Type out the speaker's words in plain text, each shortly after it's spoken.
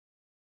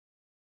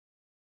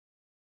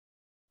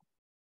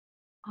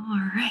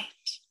All right.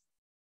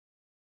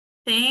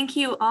 Thank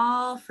you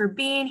all for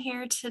being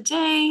here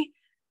today.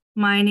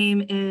 My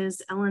name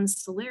is Ellen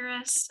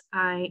Solaris.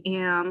 I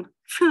am,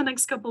 for the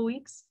next couple of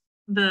weeks,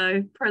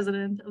 the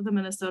president of the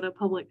Minnesota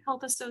Public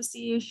Health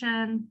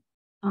Association.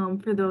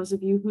 For those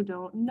of you who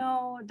don't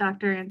know,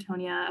 Dr.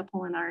 Antonia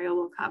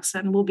Apollinario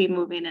Wilcoxon will be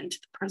moving into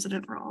the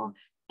president role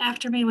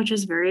after me, which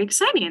is very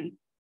exciting.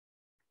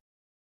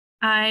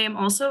 I am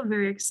also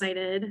very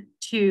excited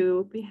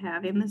to be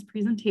having this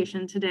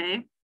presentation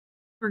today.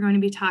 We're going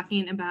to be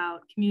talking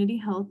about community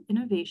health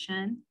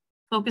innovation,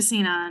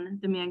 focusing on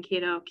the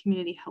Mankato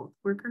Community Health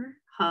Worker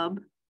Hub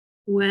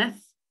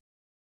with,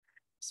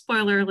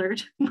 spoiler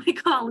alert, my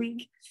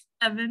colleague,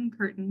 Evan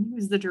Curtin,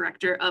 who's the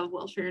director of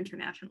WellShare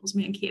International's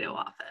Mankato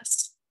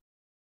office.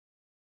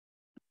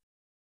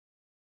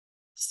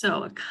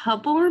 So a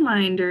couple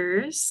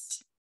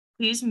reminders.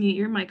 Please mute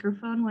your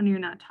microphone when you're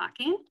not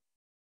talking.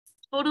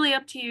 Totally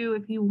up to you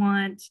if you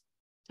want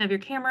to have your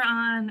camera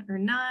on or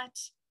not.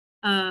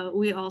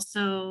 We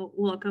also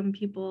welcome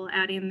people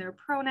adding their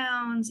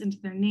pronouns into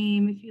their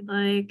name if you'd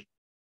like.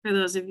 For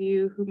those of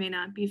you who may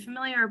not be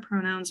familiar,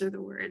 pronouns are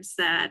the words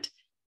that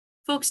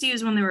folks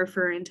use when they're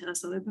referring to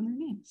us other than their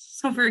names.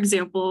 So for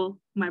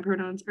example, my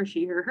pronouns are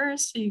she, her,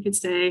 hers. So you could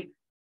say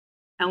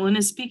Ellen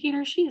is speaking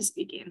or she is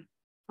speaking.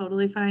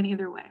 Totally fine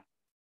either way.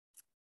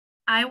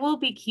 I will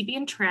be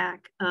keeping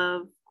track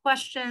of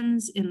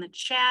questions in the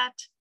chat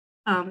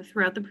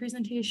throughout the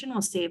presentation.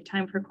 We'll save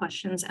time for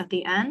questions at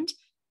the end.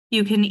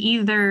 You can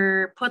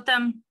either put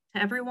them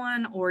to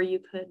everyone or you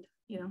could,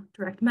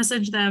 direct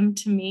message them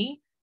to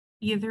me.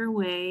 Either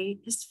way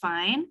is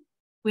fine.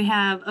 We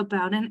have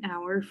about an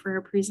hour for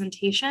our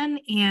presentation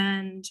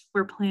and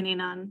we're planning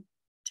on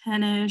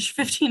 10-ish,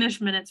 15-ish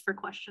minutes for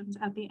questions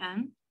at the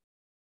end.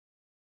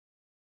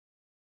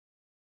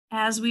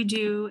 As we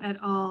do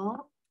at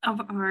all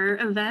of our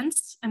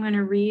events, I'm going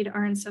to read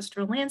our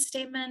ancestral land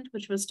statement,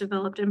 which was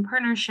developed in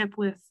partnership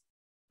with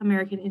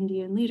American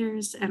Indian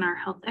leaders and our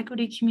health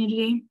equity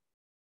community.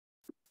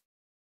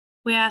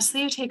 We ask that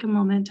you take a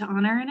moment to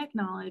honor and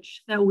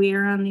acknowledge that we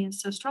are on the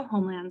ancestral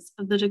homelands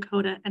of the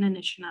Dakota and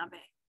Anishinaabe.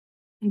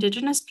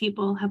 Indigenous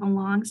people have a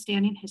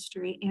long-standing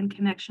history and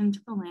connection to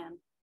the land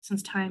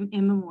since time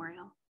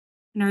immemorial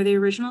and are the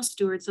original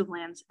stewards of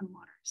lands and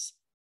waters.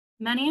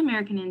 Many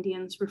American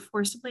Indians were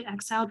forcibly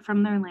exiled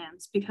from their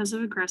lands because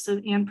of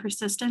aggressive and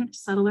persistent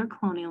settler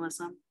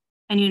colonialism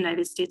and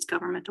United States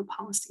governmental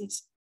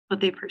policies, but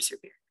they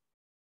persevered.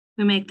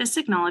 We make this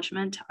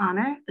acknowledgement to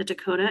honor the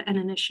Dakota and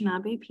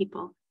Anishinaabe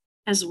people,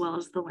 as well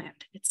as the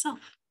land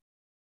itself.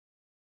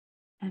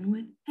 And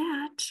with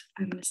that,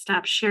 I'm going to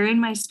stop sharing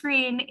my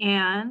screen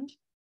and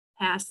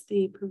pass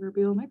the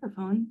proverbial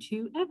microphone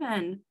to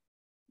Evan.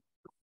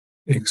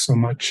 Thanks so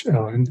much,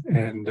 Ellen,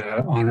 and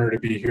honor to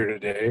be here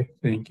today.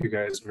 Thank you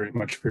guys very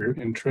much for your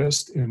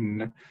interest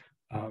in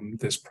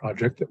this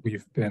project that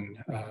we've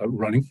been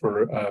running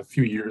for a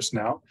few years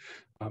now.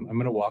 I'm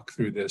going to walk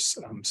through this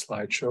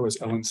slideshow. As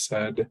Ellen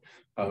said,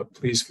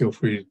 please feel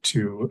free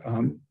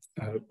to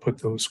put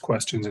those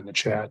questions in the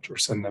chat or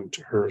send them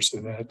to her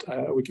so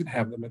that we can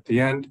have them at the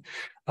end.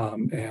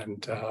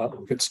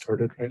 We'll get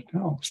started right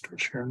now. I'll start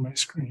sharing my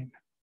screen.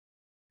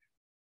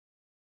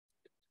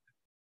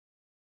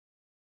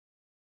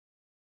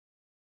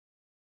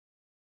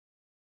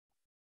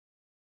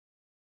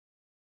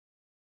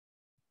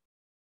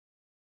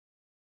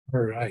 All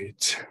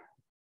right.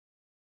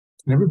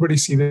 Can everybody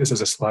see this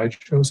as a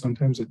slideshow?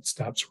 Sometimes it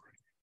stops.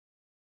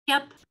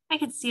 Yep, I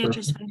can see it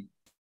just fine.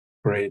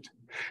 Great.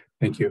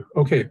 Thank you.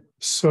 Okay,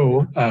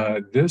 so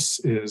this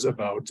is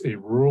about a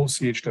rural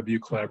CHW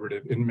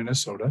collaborative in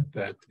Minnesota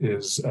that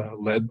is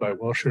led by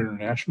WellShare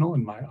International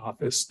in my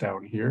office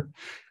down here.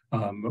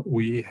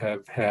 We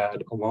have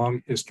had a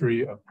long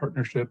history of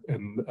partnership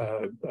and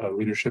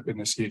leadership in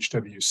the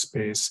CHW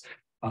space,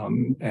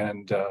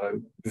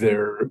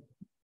 there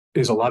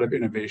is a lot of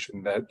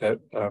innovation that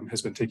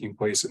has been taking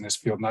place in this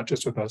field, not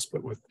just with us,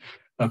 but with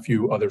a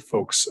few other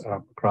folks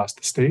across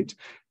the state.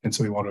 And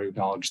so we want to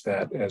acknowledge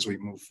that as we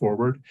move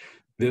forward.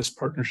 This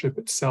partnership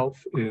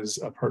itself is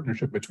a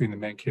partnership between the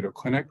Mankato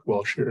Clinic,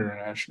 WellShare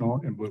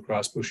International, and Blue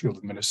Cross Blue Shield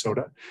of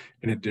Minnesota.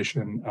 In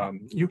addition,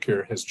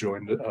 UCARE has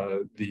joined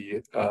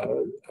the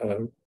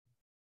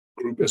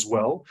group as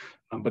well,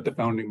 but the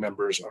founding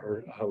members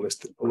are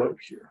listed below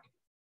here.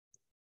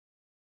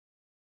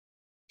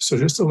 So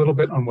just a little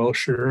bit on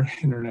WellShare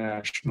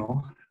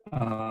International.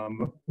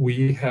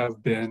 We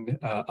have been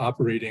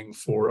operating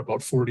for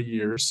about 40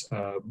 years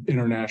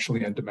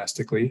internationally and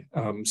domestically.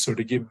 So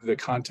to give the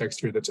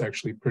context here that's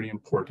actually pretty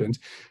important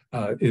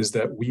is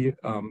that we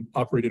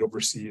operated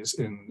overseas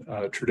in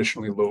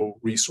traditionally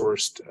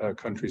low-resourced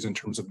countries in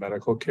terms of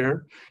medical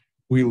care.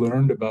 We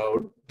learned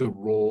about the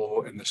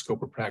role and the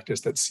scope of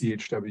practice that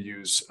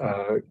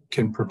CHWs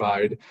can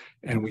provide,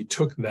 and we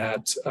took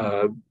that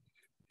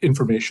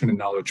information and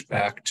knowledge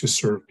back to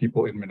serve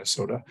people in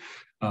Minnesota.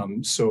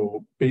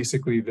 So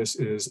basically, this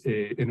is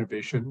an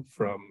innovation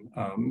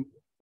from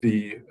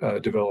the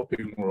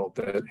developing world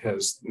that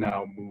has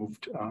now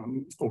moved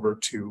over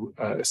to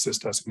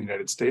assist us in the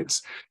United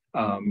States.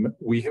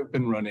 We have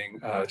been running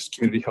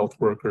community health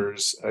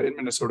workers in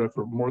Minnesota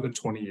for more than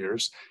 20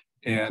 years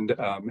and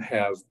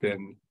have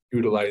been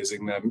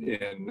utilizing them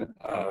in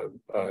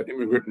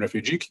immigrant and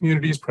refugee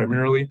communities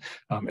primarily,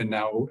 and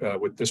now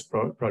with this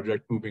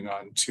project moving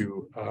on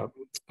to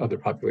other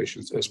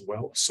populations as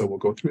well. So we'll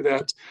go through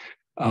that.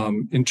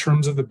 In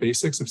terms of the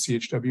basics of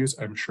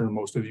CHWs, I'm sure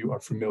most of you are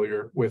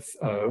familiar with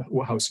how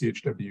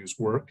CHWs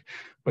work,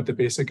 but the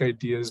basic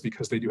ideas,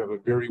 because they do have a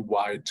very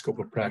wide scope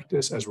of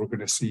practice, as we're going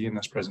to see in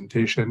this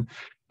presentation,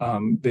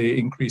 they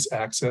increase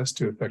access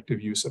to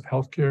effective use of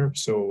healthcare.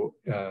 So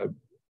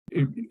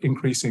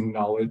increasing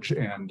knowledge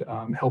and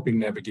helping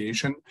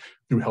navigation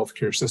through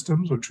healthcare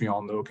systems, which we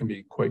all know can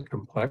be quite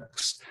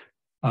complex.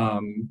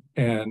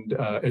 And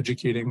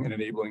educating and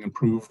enabling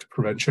improved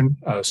prevention.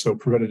 So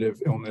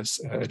preventative illness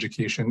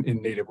education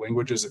in native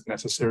languages if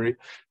necessary,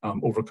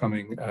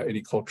 overcoming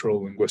any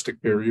cultural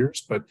linguistic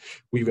barriers. But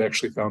we've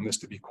actually found this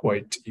to be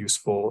quite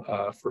useful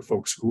for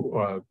folks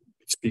who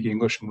speak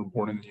English and were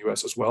born in the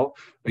US as well.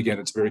 Again,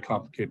 it's a very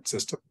complicated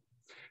system.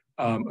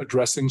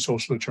 Addressing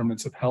social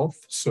determinants of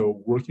health.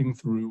 So working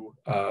through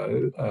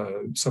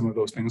some of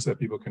those things that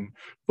people can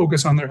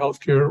focus on their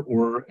healthcare,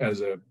 or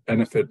as a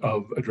benefit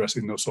of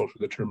addressing those social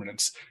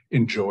determinants,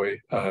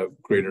 enjoy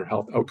greater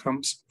health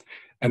outcomes.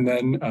 And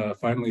then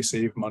finally,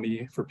 save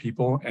money for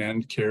people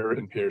and care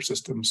and payer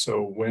systems.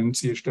 So when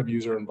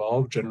CHWs are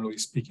involved, generally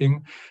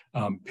speaking,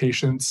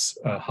 patients,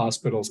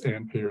 hospitals,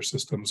 and payer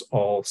systems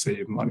all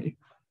save money.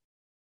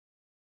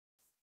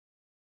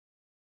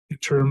 In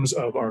terms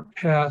of our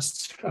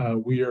past,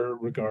 we are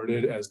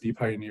regarded as the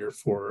pioneer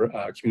for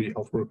community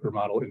health worker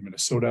model in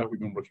Minnesota. We've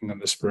been working on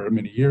this for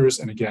many years.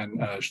 And again,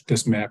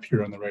 this map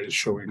here on the right is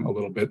showing a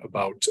little bit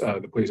about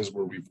the places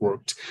where we've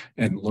worked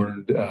and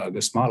learned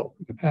this model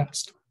in the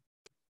past.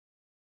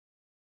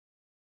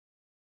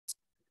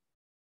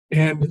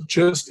 And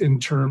just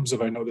in terms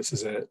of, I know this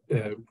is a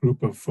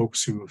group of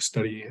folks who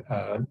study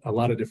a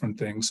lot of different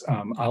things.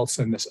 I'll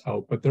send this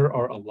out, but there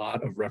are a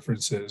lot of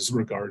references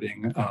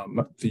regarding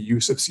the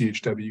use of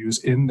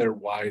CHWs in their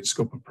wide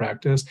scope of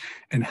practice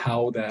and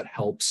how that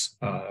helps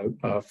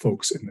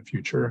folks in the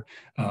future.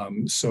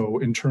 So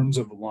in terms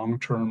of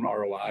long-term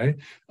ROI,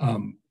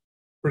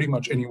 pretty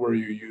much anywhere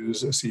you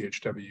use a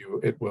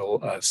CHW, it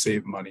will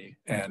save money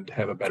and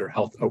have a better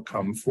health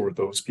outcome for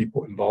those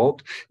people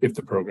involved if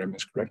the program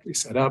is correctly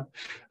set up.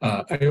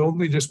 I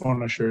only just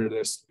want to share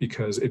this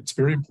because it's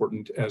very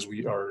important as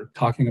we are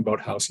talking about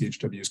how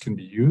CHWs can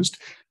be used.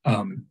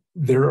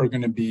 There are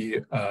going to be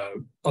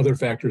other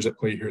factors at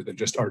play here than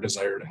just our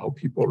desire to help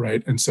people,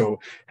 right? And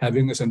so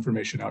having this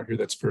information out here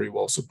that's very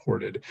well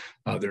supported,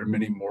 there are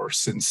many more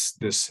since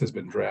this has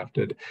been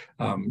drafted,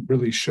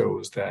 really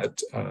shows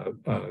that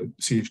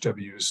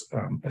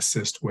CHWs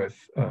assist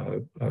with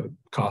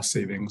cost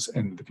savings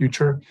in the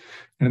future.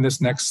 And in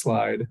this next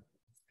slide,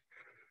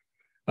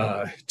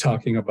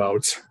 talking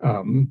about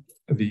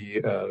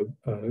the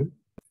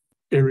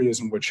areas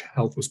in which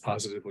health was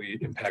positively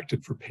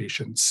impacted for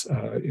patients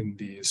in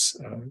these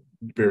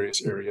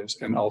various areas.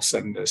 And I'll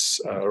send this,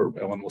 or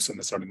Ellen will send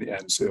this out in the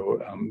end.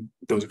 So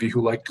those of you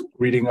who like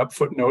reading up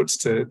footnotes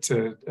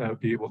to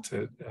be able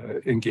to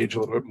engage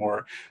a little bit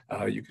more,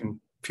 you can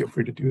feel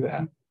free to do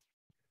that.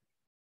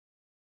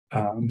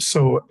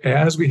 So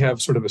as we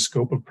have sort of a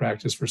scope of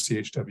practice for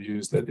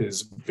CHWs that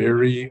is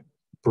very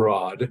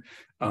broad,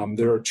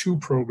 there are two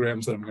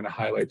programs that I'm going to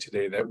highlight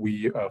today that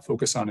we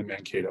focus on in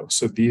Mankato.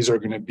 So these are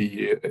going to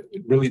be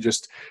really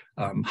just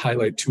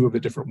highlight two of the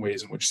different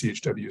ways in which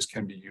CHWs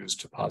can be used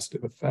to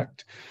positive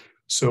effect.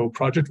 So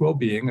Project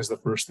Wellbeing is the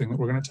first thing that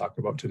we're going to talk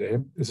about today.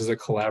 This is a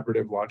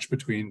collaborative launch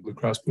between Blue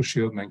Cross Blue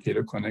Shield,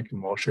 Mankato Clinic,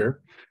 and WellShare.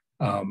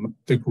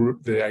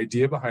 The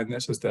idea behind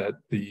this is that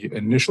the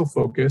initial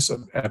focus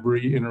of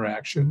every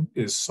interaction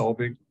is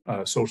solving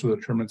social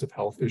determinants of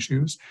health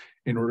issues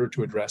in order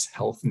to address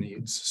health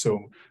needs.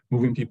 So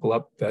moving people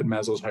up that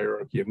Maslow's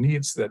hierarchy of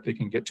needs so that they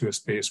can get to a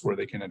space where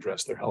they can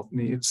address their health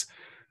needs.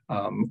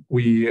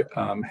 We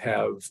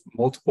have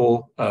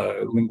multiple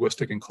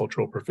linguistic and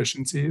cultural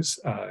proficiencies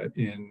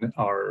in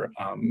our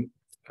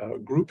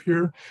group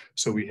here.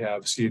 So we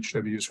have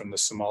CHWs from the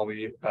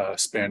Somali,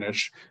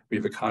 Spanish. We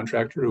have a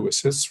contractor who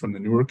assists from the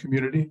newer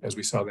community as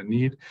we saw the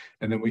need.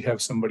 And then we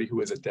have somebody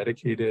who is a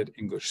dedicated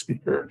English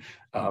speaker,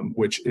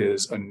 which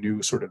is a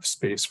new sort of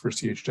space for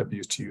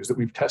CHWs to use that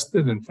we've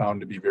tested and found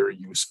to be very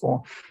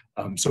useful.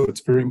 So it's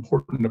very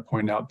important to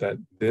point out that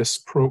this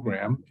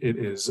program, it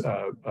is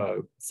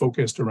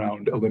focused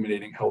around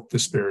eliminating health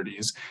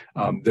disparities.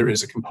 There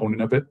is a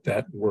component of it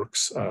that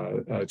works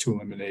to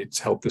eliminate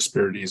health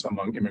disparities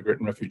among immigrant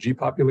and refugee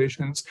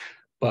populations,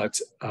 but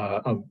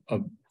a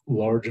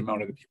large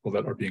amount of the people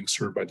that are being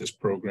served by this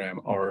program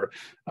are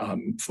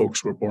folks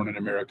who are born in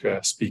America,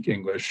 speak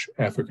English,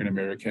 African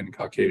American,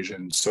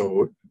 Caucasian.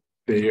 So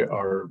they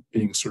are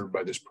being served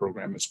by this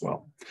program as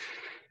well.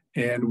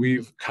 And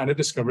we've kind of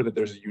discovered that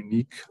there's a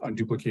unique,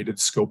 unduplicated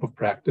scope of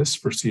practice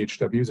for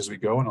CHWs as we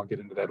go, and I'll get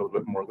into that a little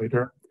bit more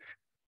later.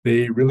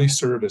 They really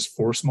serve as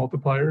force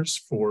multipliers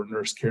for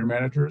nurse care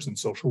managers and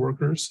social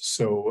workers.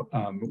 So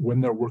when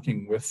they're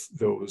working with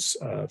those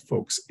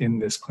folks in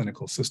this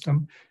clinical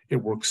system, it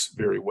works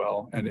very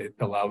well, and it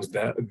allows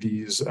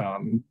these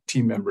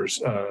team members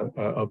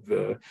of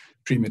the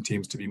treatment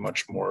teams to be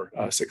much more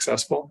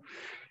successful.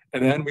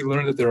 And then we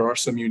learned that there are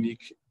some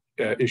unique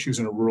issues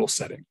in a rural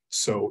setting.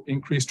 So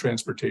increased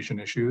transportation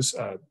issues,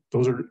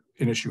 those are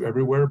an issue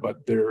everywhere,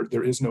 but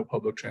there is no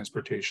public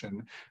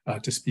transportation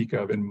to speak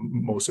of in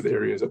most of the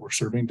areas that we're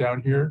serving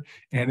down here.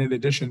 And in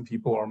addition,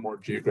 people are more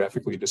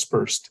geographically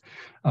dispersed.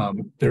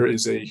 There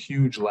is a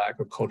huge lack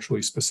of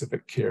culturally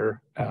specific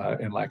care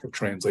and lack of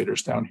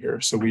translators down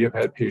here. So we have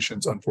had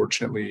patients,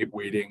 unfortunately,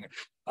 waiting,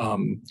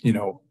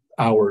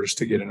 hours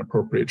to get an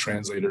appropriate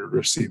translator to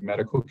receive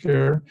medical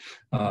care.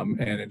 And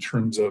in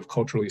terms of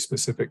culturally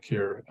specific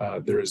care,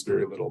 there is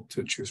very little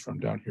to choose from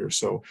down here.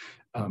 So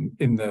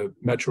in the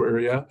metro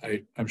area,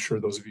 I'm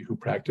sure those of you who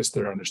practice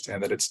there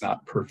understand that it's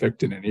not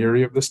perfect in any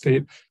area of the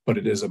state, but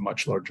it is a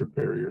much larger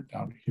barrier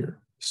down here.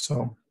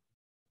 So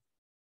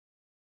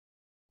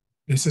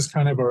this is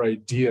kind of our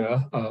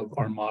idea of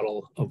our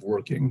model of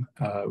working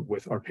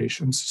with our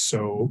patients.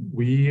 So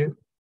we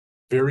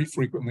very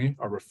frequently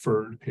are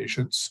referred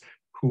patients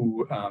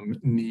who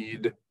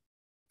need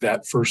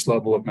that first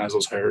level of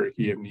Maslow's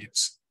hierarchy of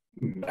needs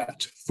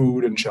met,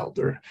 food and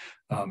shelter.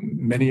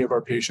 Many of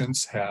our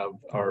patients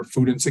are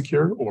food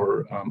insecure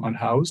or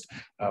unhoused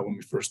when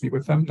we first meet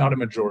with them. Not a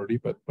majority,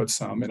 but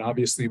some. And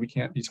obviously, we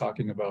can't be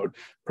talking about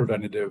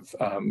preventative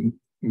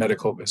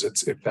medical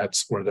visits if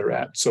that's where they're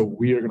at. So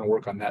we are going to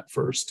work on that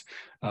first.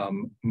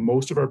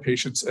 Most of our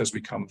patients, as we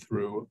come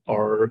through,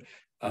 are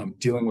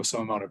dealing with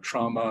some amount of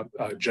trauma,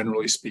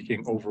 generally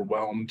speaking,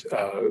 overwhelmed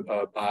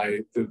by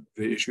the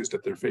issues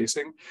that they're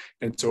facing.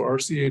 And so our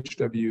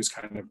CHWs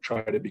kind of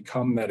try to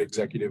become that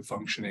executive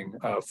functioning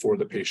for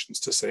the patients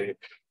to say,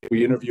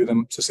 we interview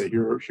them to say,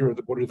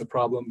 what are the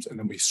problems? And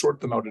then we sort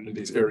them out into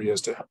these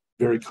areas to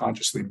very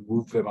consciously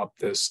move them up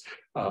this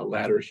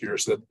ladder here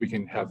so that we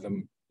can have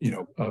them,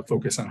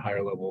 focus on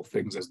higher level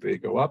things as they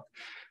go up.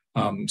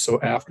 So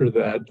after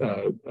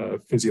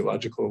that,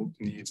 physiological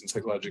needs and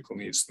psychological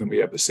needs, then we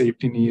have the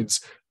safety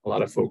needs. A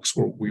lot of folks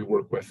we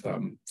work with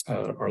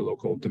our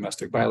local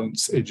domestic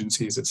violence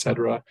agencies, et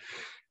cetera.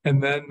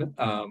 And then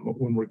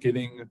when we're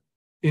getting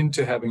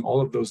into having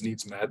all of those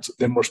needs met,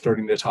 then we're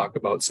starting to talk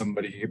about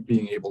somebody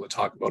being able to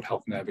talk about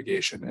health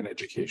navigation and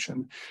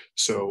education.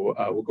 So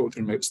we'll go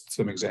through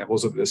some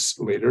examples of this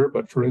later.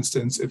 But for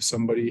instance, if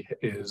somebody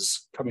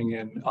is coming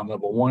in on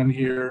level 1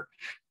 here,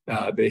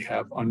 they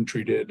have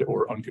untreated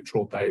or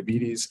uncontrolled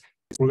diabetes,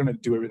 we're going to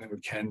do everything we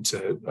can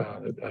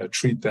to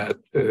treat that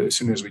as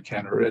soon as we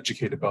can or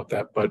educate about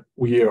that. But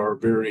we are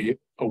very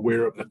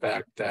aware of the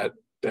fact that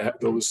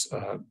those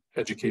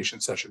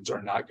education sessions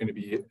are not going to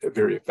be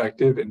very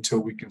effective until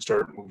we can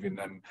start moving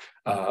them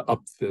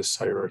up this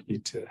hierarchy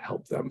to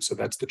help them. So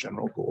that's the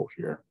general goal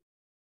here.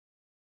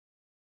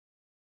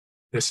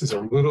 This is a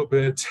little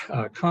bit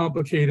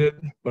complicated,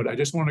 but I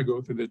just want to go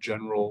through the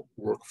general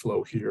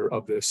workflow here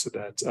of this so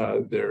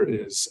that there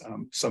is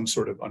some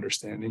sort of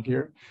understanding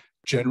here.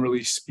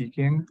 Generally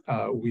speaking,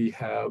 we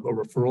have a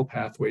referral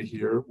pathway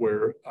here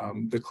where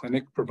the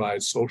clinic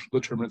provides social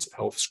determinants of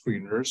health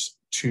screeners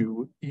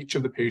to each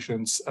of the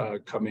patients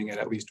coming in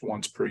at least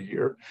once per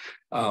year.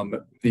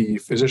 The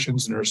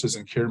physicians, nurses,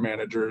 and care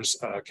managers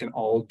can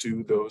all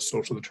do those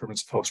social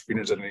determinants of health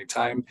screeners at any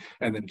time.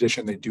 And in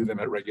addition, they do them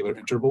at regular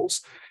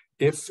intervals.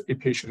 If a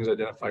patient is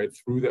identified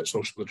through that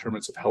social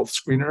determinants of health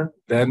screener,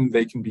 then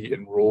they can be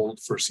enrolled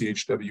for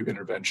CHW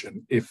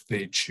intervention if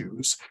they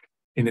choose.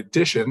 In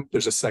addition,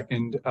 there's a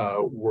second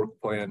work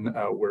plan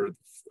where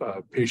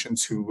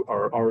patients who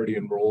are already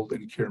enrolled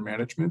in care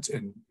management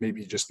and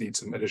maybe just need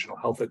some additional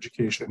health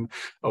education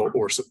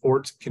or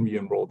support can be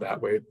enrolled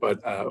that way.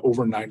 But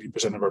over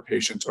 90% of our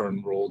patients are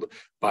enrolled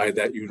by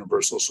that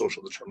universal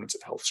social determinants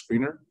of health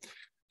screener.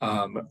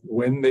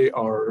 When they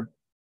are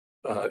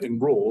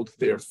enrolled,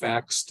 they are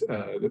faxed,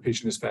 the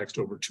patient is faxed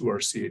over to our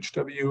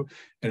CHW,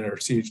 and our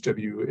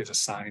CHW is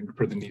assigned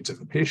per the needs of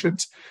the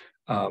patient.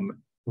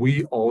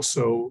 We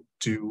also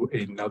do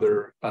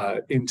another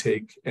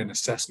intake and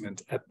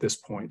assessment at this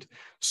point.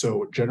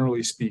 So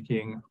generally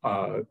speaking,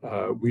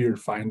 we are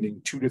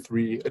finding 2 to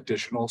 3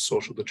 additional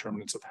social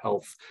determinants of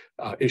health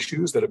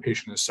issues that a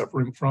patient is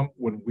suffering from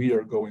when we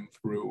are going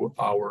through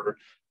our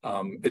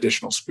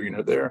additional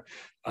screener there.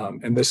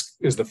 And this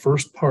is the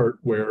first part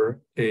where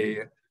a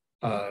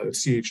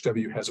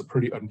CHW has a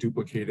pretty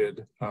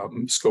unduplicated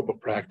scope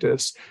of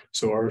practice.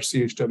 So our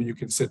CHW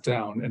can sit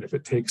down, and if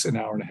it takes an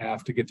hour and a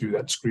half to get through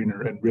that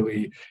screener and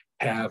really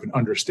have an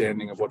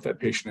understanding of what that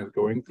patient is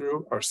going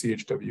through, our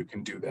CHW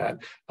can do that.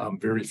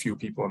 Very few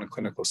people in a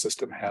clinical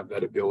system have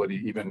that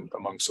ability, even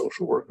among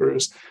social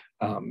workers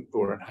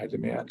who are in high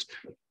demand.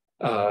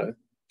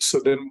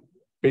 So then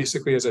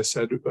basically, as I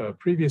said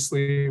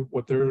previously,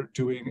 what they're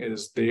doing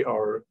is they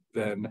are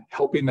then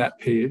helping that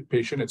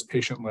patient, it's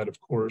patient-led, of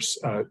course,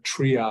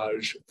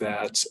 triage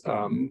that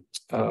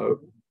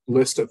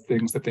list of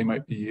things that they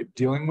might be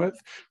dealing with.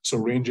 So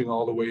ranging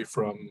all the way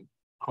from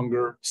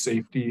hunger,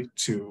 safety,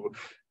 to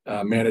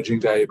managing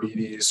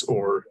diabetes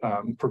or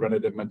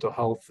preventative mental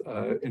health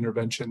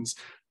interventions.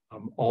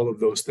 All of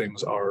those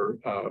things are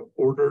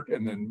ordered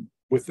and then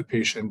with the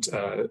patient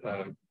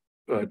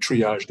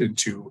triaged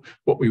into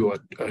what we will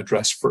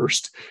address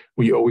first.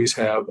 We always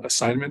have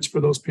assignments for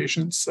those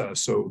patients.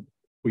 So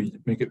we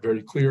make it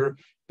very clear,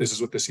 this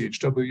is what the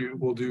CHW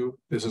will do,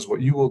 this is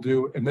what you will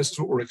do, and this is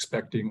what we're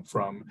expecting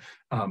from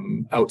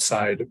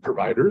outside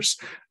providers.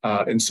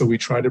 And so we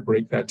try to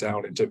break that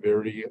down into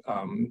very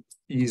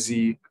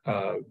easy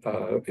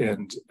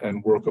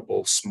and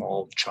workable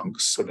small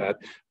chunks so that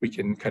we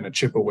can kind of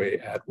chip away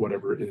at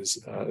whatever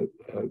is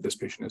this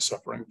patient is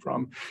suffering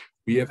from.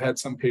 We have had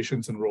some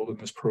patients enrolled in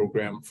this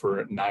program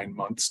for 9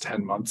 months,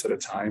 10 months at a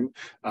time,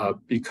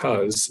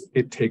 because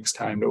it takes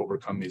time to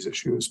overcome these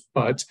issues.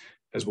 But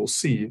as we'll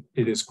see,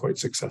 it is quite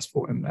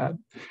successful in that.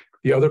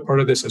 The other part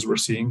of this, as we're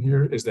seeing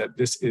here, is that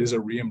this is a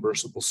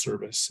reimbursable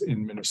service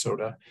in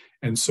Minnesota.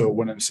 And so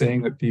when I'm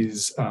saying that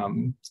these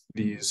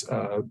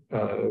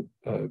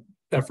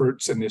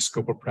efforts and this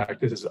scope of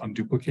practice is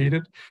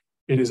unduplicated,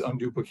 it is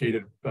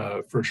unduplicated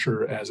for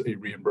sure as a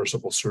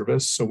reimbursable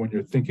service. So when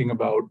you're thinking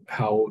about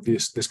how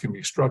this can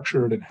be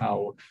structured and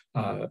how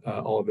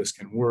all of this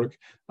can work,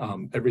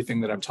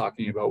 everything that I'm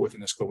talking about within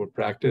the scope of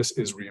practice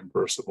is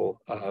reimbursable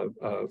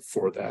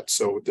for that.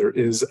 So there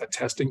is a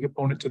testing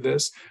component to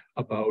this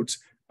about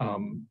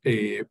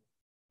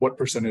what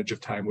percentage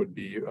of time would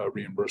be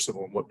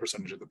reimbursable and what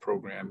percentage of the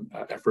program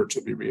efforts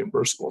would be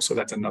reimbursable. So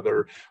that's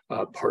another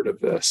part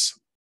of this.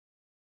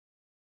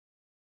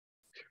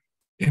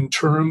 In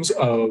terms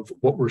of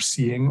what we're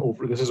seeing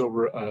this is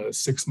over a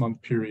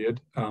 6-month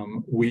period.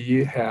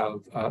 We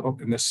have,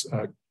 and this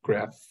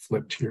graph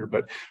flipped here,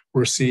 but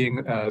we're seeing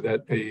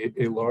that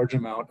a large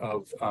amount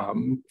of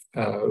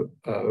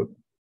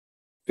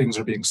things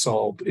are being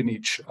solved in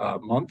each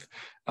month.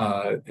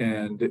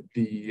 And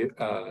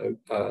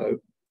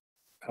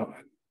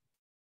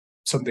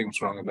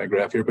something's wrong with my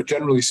graph here, but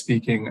generally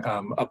speaking,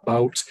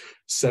 about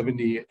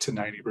 70 to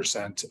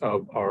 90%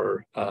 of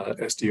our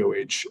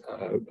SDOH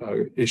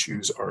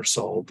issues are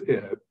solved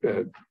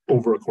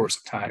over a course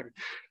of time.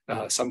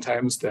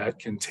 Sometimes that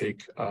can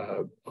take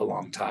a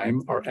long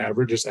time. Our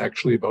average is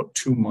actually about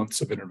 2 months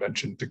of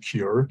intervention to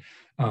cure.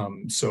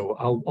 So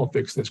I'll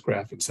fix this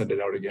graph and send it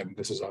out again.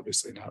 This is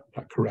obviously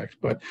not correct,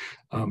 but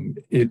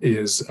it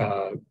is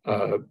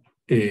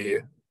a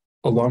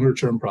longer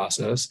term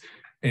process.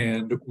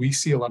 And we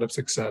see a lot of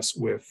success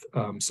with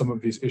some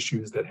of these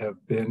issues that have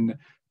been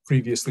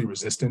previously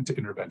resistant to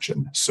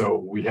intervention. So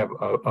we have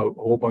a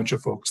whole bunch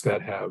of folks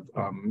that have,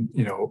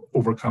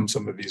 overcome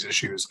some of these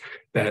issues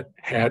that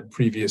had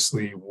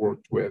previously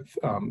worked with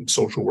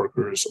social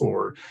workers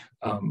or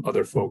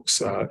other folks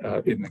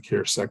in the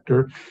care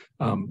sector.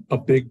 A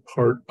big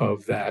part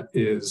of that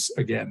is,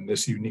 again,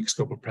 this unique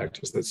scope of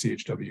practice that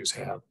CHWs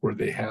have, where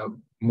they have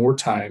more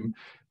time.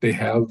 They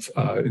have,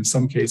 in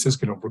some cases,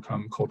 can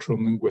overcome cultural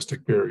and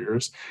linguistic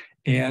barriers,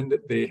 and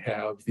they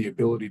have the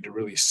ability to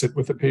really sit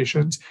with the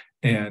patient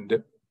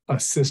and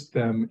assist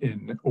them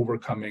in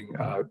overcoming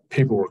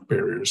paperwork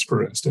barriers,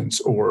 for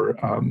instance, or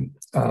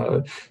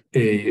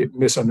a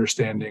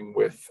misunderstanding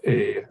with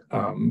a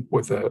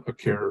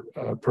care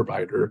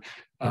provider,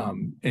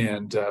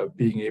 and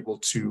being able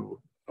to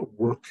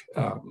work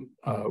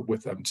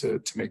with them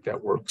to make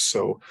that work.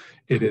 So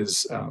it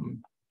is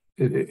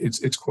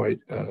it's quite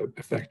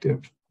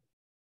effective.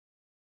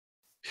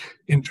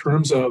 In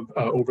terms of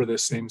over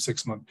this same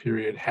 6-month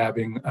period,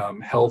 having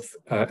health,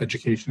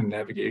 education, and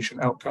navigation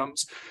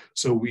outcomes.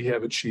 So we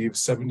have achieved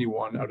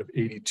 71 out of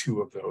 82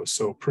 of those.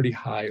 So pretty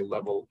high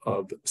level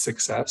of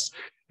success.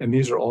 And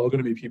these are all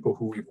going to be people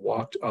who we've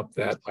walked up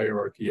that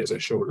hierarchy, as I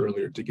showed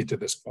earlier, to get to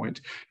this point.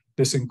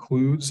 This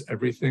includes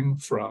everything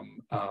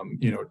from,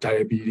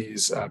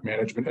 diabetes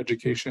management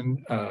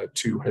education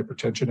to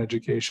hypertension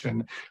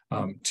education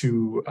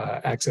to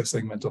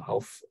accessing mental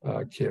health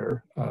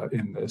care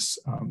in this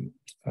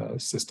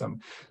system.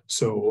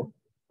 So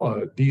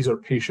these are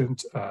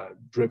patient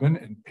driven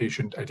and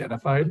patient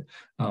identified,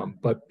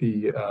 but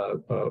the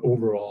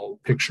overall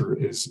picture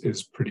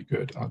is pretty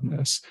good on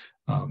this.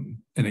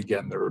 And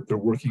again, they're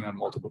working on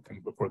multiple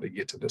things before they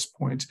get to this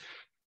point.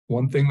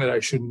 One thing that I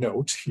should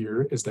note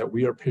here is that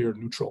we are payer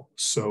neutral.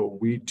 So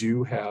we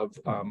do have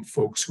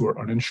folks who are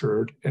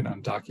uninsured and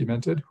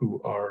undocumented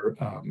who are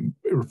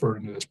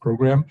referred into this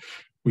program.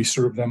 We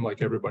serve them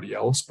like everybody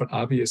else, but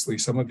obviously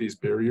some of these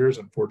barriers,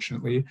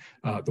 unfortunately,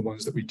 the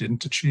ones that we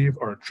didn't achieve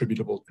are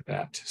attributable to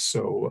that.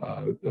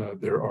 So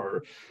there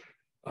are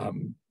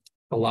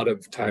a lot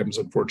of times,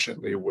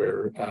 unfortunately,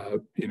 where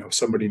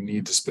somebody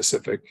needs a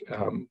specific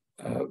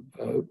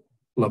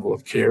level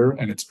of care,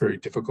 and it's very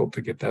difficult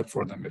to get that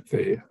for them if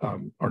they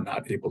are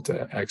not able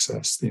to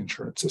access the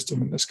insurance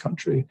system in this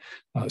country.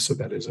 So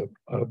that is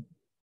a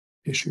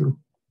issue.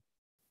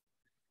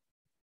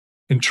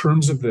 In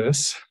terms of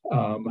this,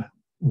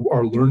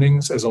 our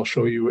learnings, as I'll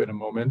show you in a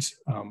moment,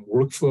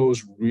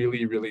 workflows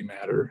really, really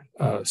matter.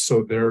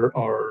 So there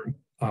are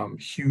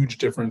huge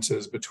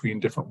differences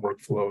between different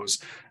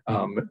workflows.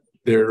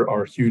 There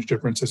are huge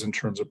differences in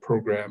terms of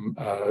program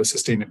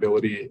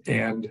sustainability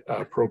and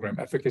program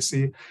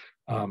efficacy.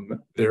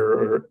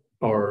 There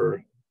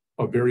are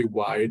a very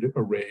wide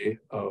array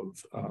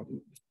of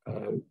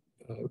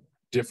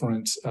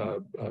different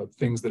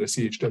things that a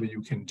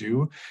CHW can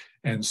do.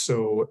 And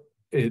so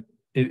it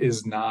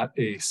is not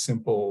a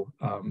simple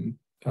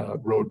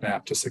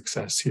roadmap to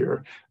success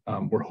here.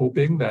 We're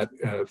hoping that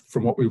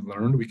from what we've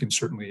learned, we can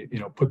certainly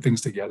put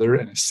things together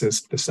and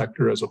assist the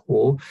sector as a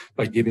whole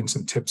by giving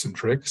some tips and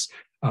tricks.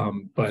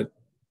 But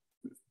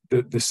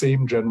the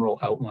same general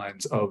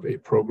outlines of a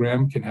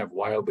program can have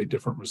wildly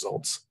different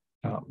results,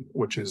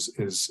 which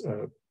is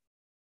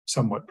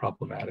somewhat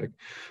problematic.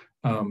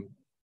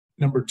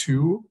 Number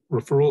two,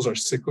 referrals are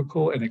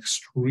cyclical and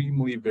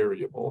extremely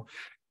variable.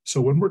 So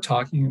when we're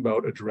talking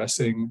about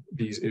addressing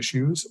these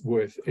issues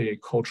with a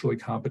culturally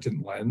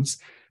competent lens,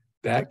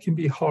 that can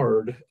be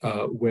hard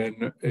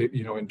when,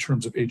 in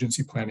terms of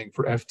agency planning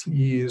for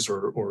FTEs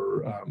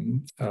or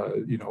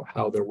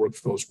how their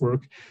workflows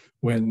work.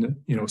 When,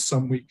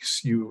 some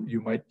weeks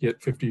you might get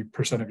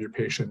 50% of your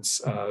patients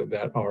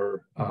that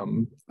are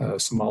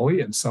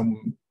Somali, and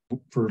some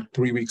for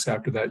 3 weeks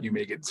after that, you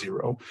may get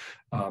 0.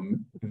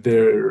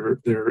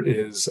 There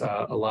is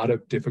a lot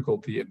of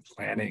difficulty in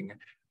planning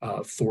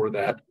for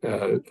that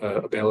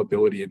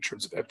availability in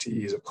terms of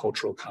FTEs of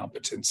cultural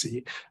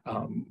competency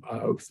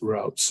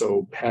throughout.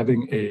 So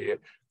having a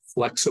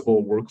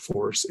flexible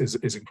workforce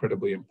is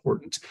incredibly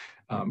important.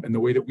 And the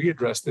way that we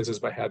address this is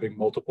by having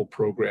multiple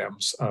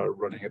programs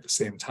running at the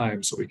same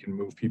time so we can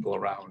move people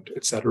around,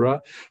 et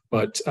cetera.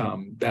 But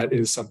that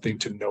is something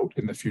to note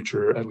in the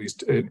future, at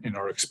least in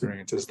our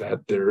experience, is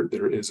that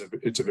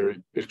it's a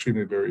very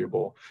extremely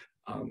variable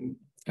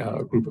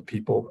group of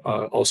people.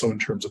 Also in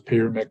terms of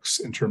payer mix,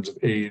 in terms of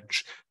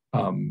age,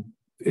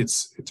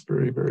 it's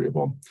very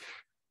variable.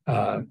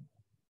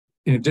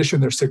 In addition,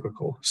 they're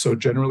cyclical. So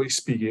generally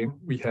speaking,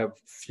 we have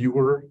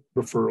fewer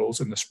referrals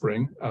in the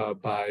spring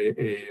by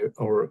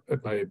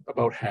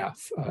about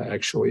half,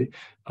 actually.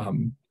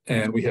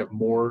 And we have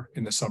more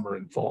in the summer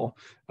and fall.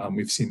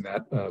 We've seen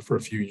that for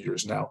a few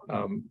years now.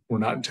 We're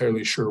not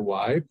entirely sure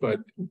why, but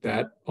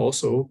that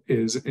also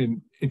is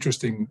an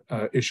interesting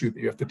issue that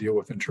you have to deal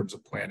with in terms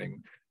of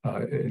planning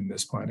in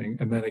this planning.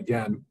 And then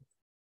again,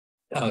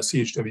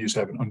 CHWs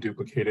have an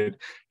unduplicated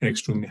and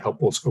extremely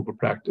helpful scope of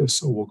practice.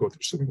 So we'll go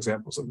through some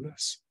examples of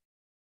this.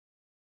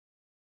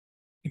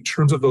 In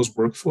terms of those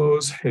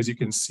workflows, as you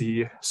can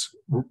see,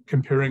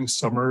 comparing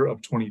summer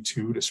of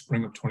 22 to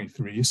spring of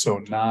 23, so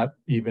not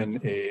even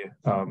a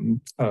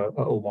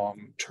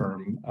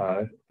long-term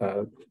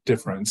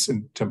difference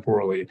in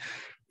temporally,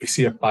 we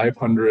see a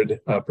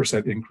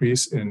 500%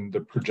 increase in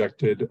the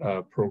projected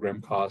program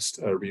cost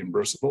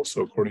reimbursable.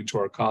 So according to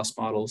our cost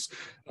models,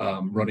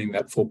 running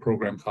that full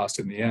program cost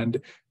in the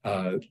end,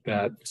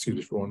 excuse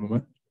me for one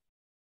moment,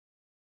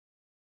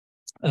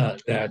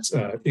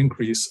 that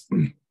increase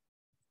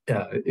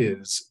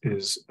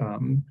is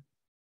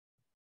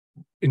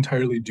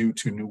entirely due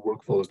to new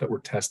workflows that were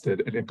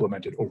tested and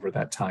implemented over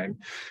that time.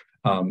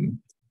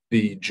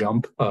 The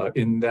jump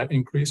in that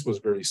increase was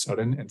very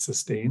sudden and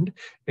sustained,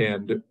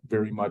 and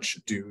very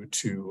much due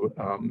to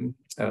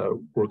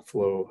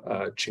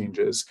workflow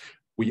changes.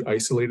 We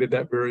isolated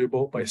that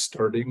variable by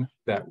starting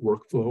that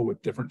workflow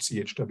with different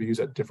CHWs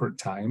at different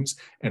times,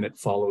 and it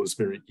follows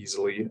very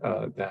easily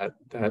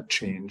that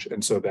change.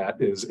 And so that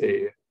is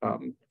a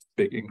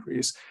big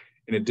increase.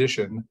 In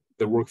addition,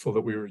 the workflow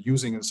that we were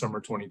using in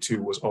summer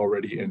 22 was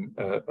already in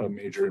a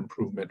major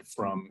improvement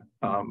from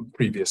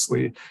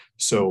previously.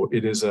 So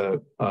it is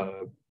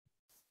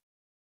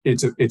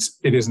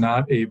it is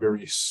not a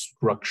very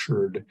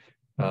structured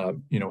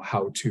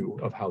how-to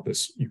of how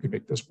you can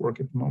make this work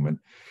at the moment.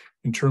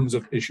 In terms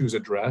of issues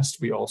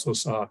addressed, we also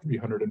saw a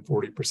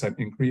 340%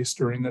 increase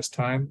during this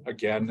time,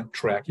 again,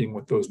 tracking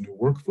with those new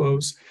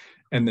workflows.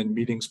 And then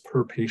meetings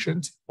per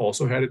patient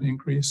also had an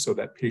increase. So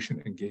that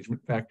patient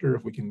engagement factor,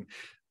 if we can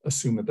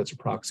assume that that's a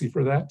proxy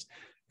for that.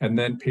 And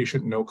then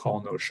patient no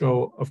call, no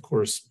show, of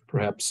course,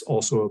 perhaps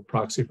also a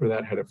proxy for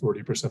that, had a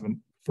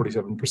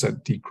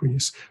 47%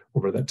 decrease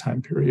over that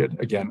time period.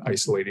 Again,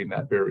 isolating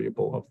that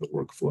variable of the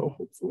workflow,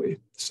 hopefully.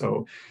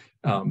 So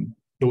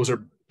those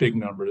are big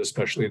numbers,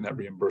 especially in that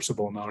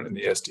reimbursable amount and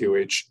the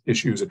SDOH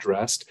issues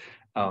addressed.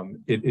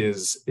 It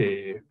is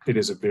a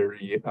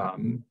very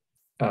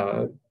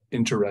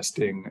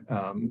interesting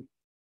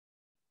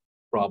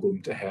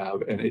problem to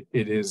have, and it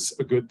is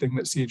a good thing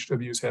that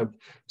CHWs have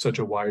such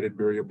a wide and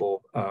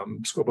variable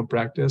scope of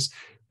practice,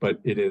 but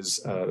it is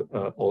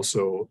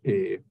also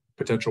a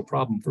potential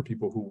problem for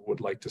people who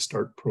would like to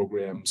start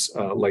programs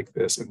like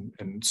this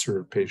and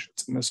serve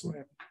patients in this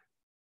way.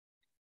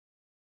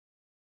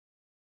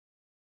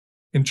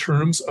 In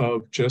terms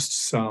of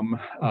just some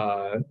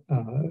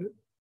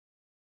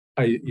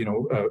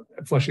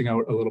fleshing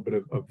out a little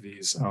bit of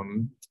these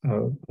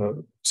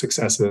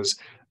successes.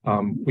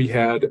 We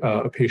had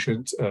a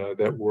patient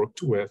that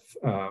worked with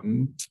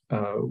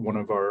one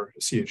of our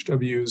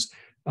CHWs.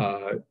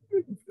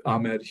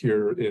 Ahmed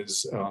here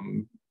is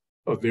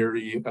a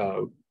very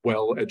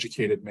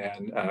well-educated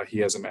man. He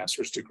has a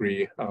master's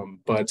degree,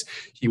 but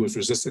he was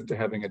resistant to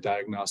having a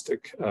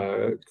diagnostic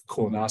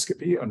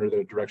colonoscopy under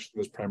the direction of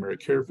his primary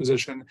care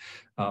physician.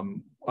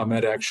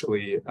 Ahmed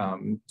actually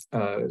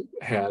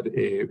had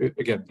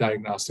again,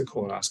 diagnostic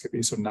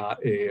colonoscopy, so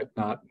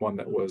not one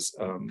that was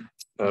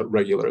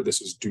regular.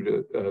 This was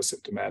due to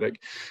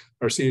symptomatic.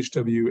 Our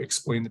CHW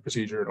explained the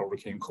procedure and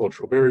overcame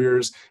cultural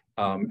barriers,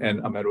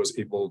 and Ahmed was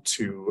able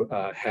to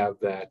have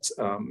that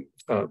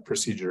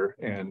procedure,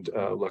 and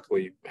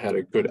luckily had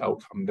a good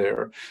outcome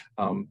there.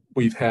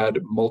 We've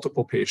had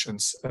multiple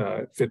patients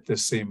fit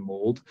this same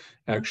mold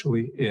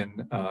actually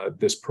in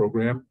this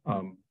program,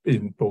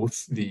 in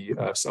both the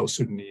South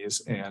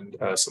Sudanese and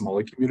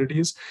Somali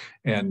communities.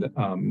 And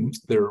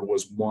there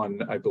was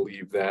one, I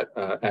believe, that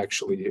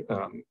actually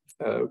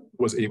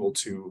was able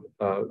to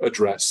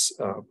address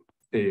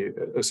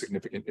a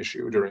significant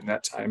issue during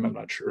that time. I'm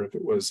not sure if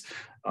it was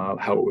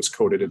how it was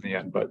coded in the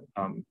end, but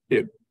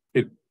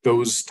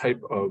those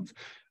type of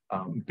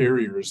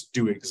barriers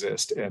do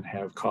exist and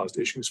have caused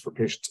issues for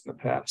patients in the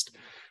past.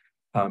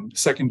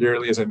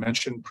 Secondarily, as I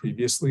mentioned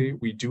previously,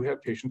 we do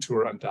have patients who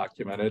are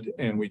undocumented,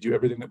 and we do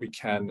everything that we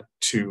can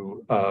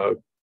to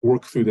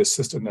work through this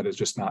system that is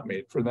just not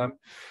made for them.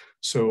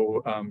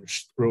 So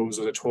Rose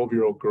was a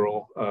 12-year-old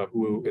girl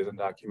who is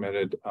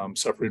undocumented,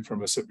 suffering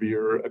from a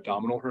severe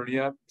abdominal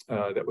hernia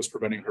that was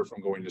preventing her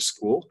from going to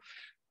school.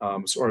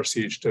 So our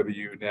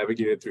CHW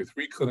navigated through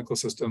 3 clinical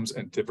systems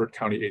and different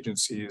county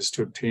agencies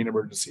to obtain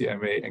emergency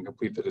MA and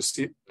complete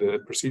the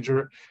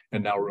procedure.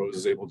 And now Rose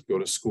is able to go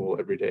to school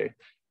every day.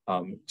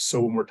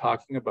 So when we're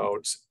talking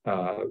about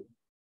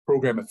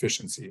program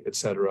efficiency, et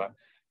cetera,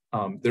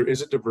 there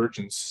is a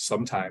divergence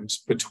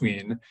sometimes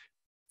between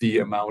the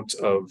amount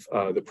of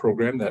the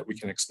program that we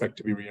can expect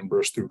to be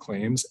reimbursed through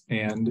claims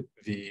and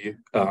the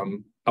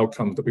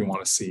outcome that we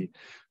want to see.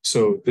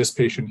 So this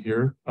patient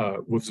here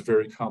was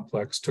very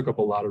complex, took up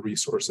a lot of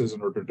resources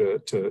in order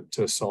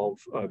to solve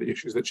the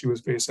issues that she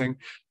was facing.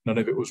 None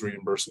of it was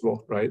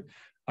reimbursable, right?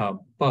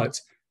 But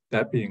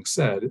that being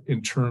said,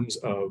 in terms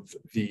of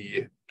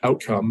the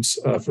outcomes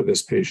for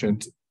this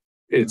patient,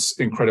 it's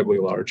incredibly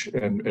large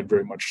and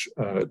very much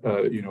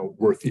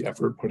worth the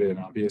effort put in,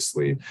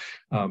 obviously.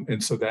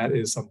 And so that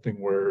is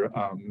something where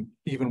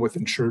even with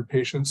insured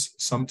patients,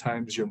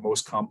 sometimes your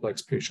most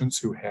complex patients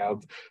who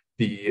have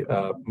the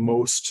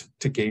most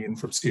to gain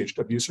from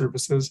CHW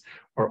services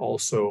are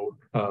also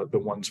the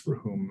ones for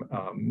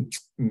whom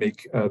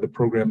make the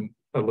program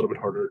a little bit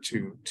harder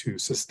to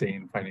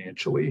sustain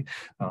financially.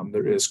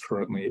 There is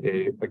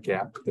currently a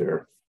gap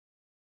there.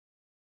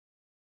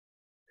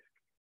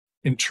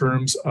 In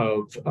terms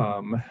of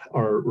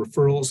our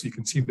referrals, you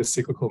can see the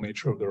cyclical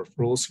nature of the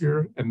referrals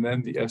here, and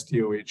then the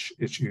SDOH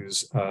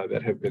issues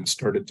that have been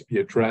started to be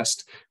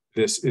addressed.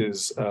 This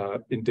is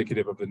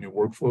indicative of the new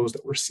workflows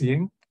that we're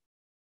seeing.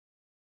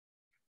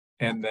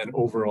 And then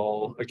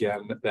overall,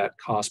 again, that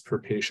cost per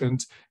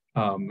patient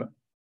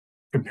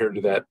compared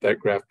to that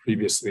graph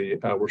previously,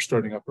 we're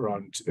starting up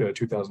around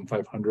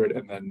 2,500,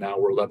 and then now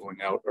we're leveling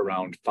out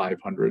around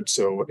 500.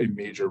 So a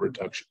major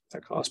reduction in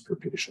that cost per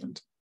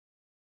patient.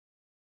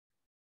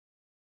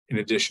 In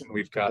addition,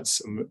 we've got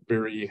some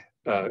very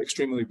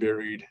extremely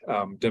varied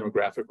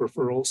demographic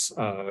referrals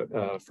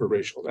for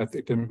racial and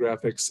ethnic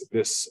demographics.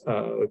 This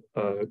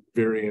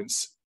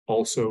variance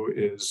also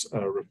is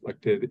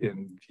reflected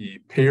in the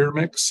payer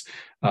mix,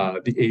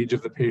 the age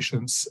of the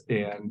patients,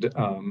 and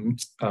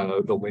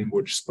the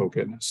language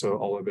spoken. So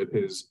all of it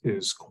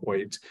is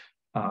quite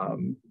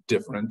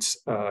different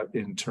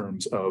in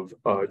terms of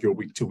your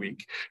week to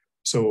week.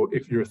 So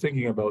if you're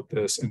thinking about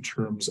this in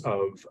terms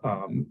of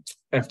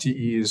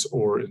FTEs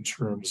or in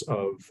terms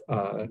of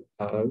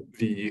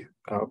the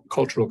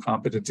cultural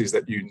competencies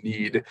that you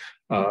need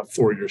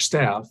for your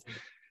staff,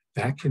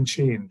 that can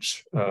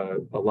change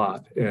a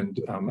lot. And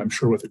I'm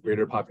sure with a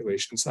greater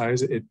population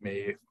size, it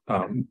may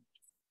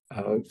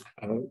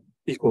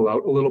equal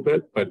out a little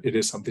bit, but it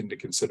is something to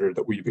consider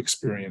that we've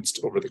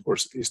experienced over the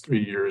course of these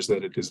 3 years,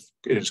 that it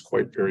is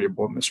quite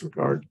variable in this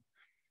regard.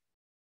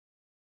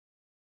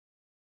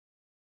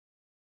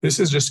 This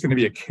is just going to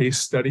be a case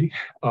study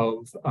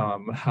of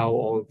how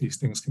all of these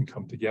things can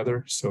come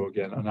together. So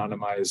again,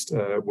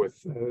 anonymized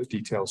with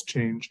details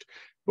changed,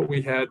 but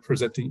we had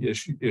presenting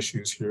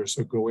issues here.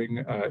 So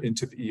going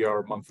into the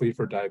ER monthly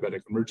for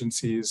diabetic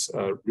emergencies,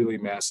 really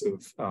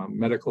massive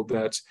medical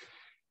debt.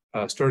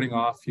 Starting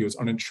off, he was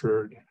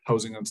uninsured,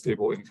 housing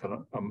unstable,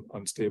 income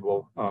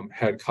unstable,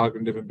 had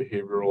cognitive and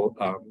behavioral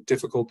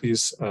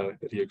difficulties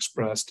that he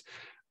expressed.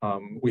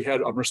 We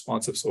had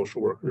unresponsive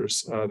social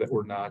workers that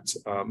were not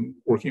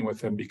working with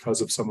him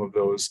because of some of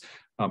those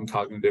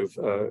cognitive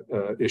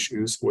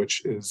issues,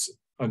 which is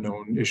a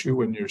known issue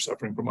when you're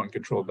suffering from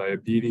uncontrolled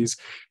diabetes.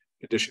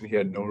 In addition, he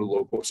had no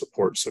local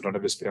support, so none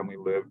of his family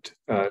lived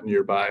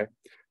nearby.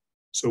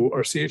 So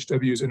our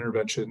CHW's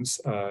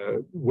interventions,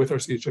 with our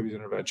CHW's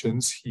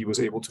interventions, he was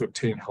able to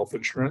obtain health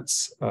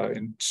insurance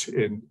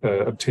and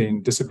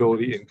obtain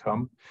disability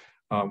income,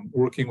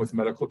 working with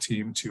medical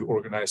team to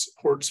organize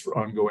supports for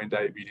ongoing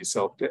diabetes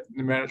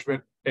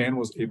self-management, and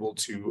was able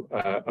to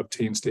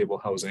obtain stable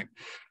housing.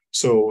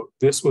 So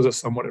this was a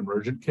somewhat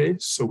emergent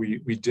case. So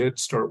we did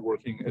start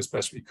working as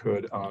best we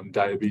could on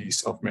diabetes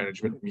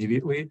self-management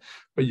immediately,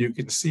 but you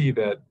can see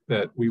that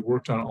we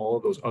worked on all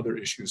of those other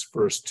issues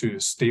first to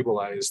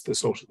stabilize the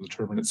social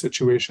determinant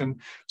situation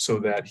so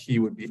that he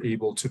would be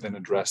able to then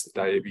address the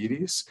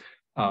diabetes.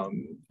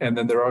 And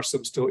then there are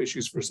some still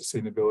issues for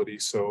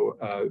sustainability. So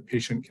the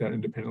patient can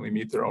independently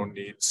meet their own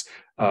needs,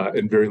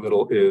 and very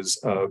little is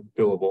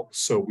billable.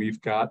 So we've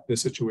got the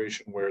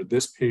situation where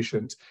this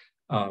patient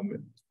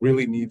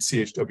really needs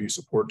CHW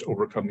support to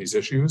overcome these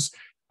issues,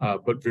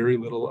 but very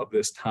little of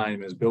this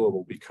time is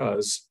billable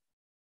because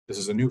this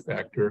is a new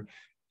factor.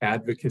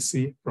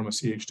 Advocacy from a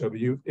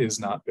CHW is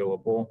not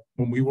billable.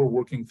 When we were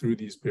working through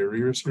these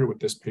barriers here with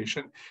this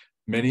patient,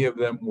 many of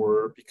them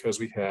were because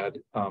we had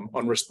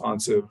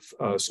unresponsive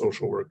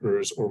social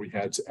workers, or we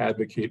had to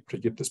advocate to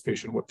get this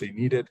patient what they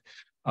needed.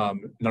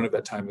 None of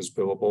that time is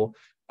billable.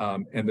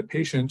 And the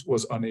patient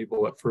was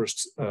unable at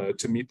first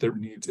to meet their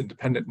needs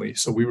independently.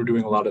 So we were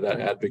doing a lot of that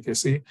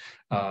advocacy.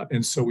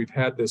 And so we've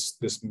had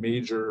this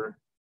major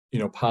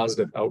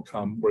positive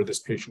outcome where this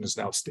patient is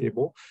now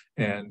stable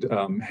and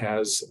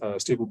has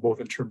stable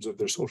both in terms of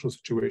their social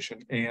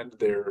situation and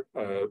their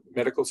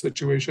medical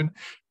situation.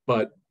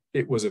 But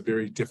it was a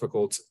very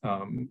difficult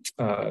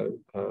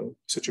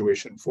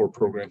situation for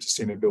program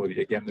sustainability.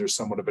 Again, there's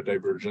somewhat of a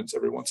divergence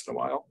every once in a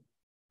while.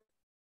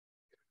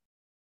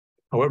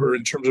 However,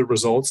 in terms of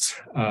results,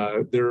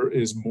 there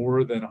is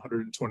more than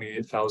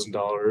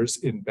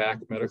 $128,000 in back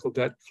medical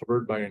debt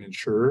covered by an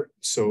insurer.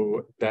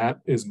 So that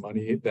is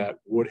money that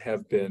would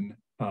have been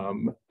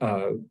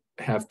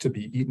have to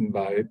be eaten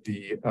by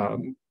the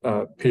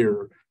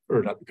payer,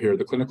 or not the payer,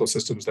 the clinical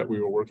systems that we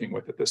were working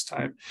with at this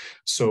time.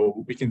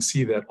 So we can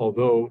see that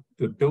although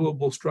the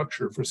billable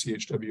structure for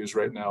CHWs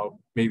right now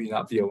maybe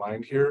not be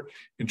aligned here,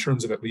 in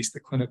terms of at least the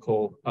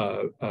clinical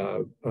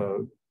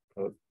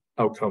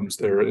outcomes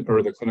there,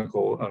 or the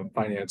clinical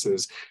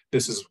finances,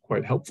 this is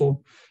quite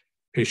helpful.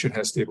 Patient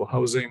has stable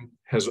housing,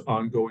 has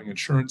ongoing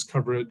insurance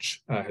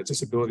coverage, has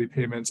disability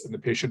payments, and the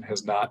patient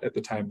has not, at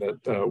the time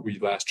that we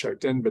last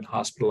checked in, been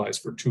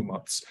hospitalized for 2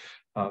 months.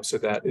 So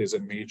that is a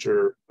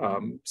major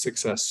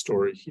success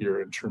story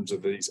here in terms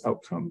of these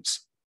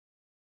outcomes.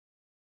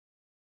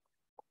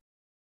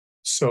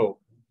 So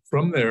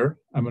from there,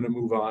 I'm going to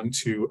move on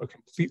to a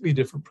completely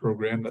different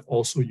program that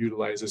also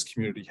utilizes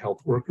community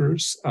health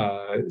workers.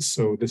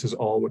 So this is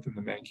all within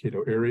the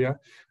Mankato area,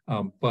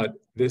 but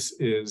this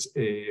is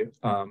a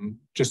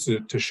just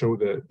to show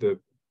the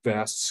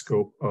vast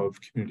scope of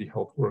community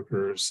health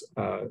workers,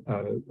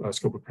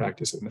 scope of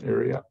practice in the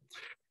area.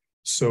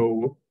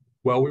 So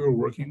while we were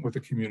working with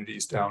the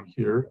communities down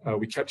here,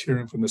 we kept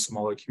hearing from the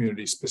smaller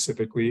communities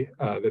specifically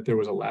that there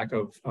was a lack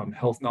of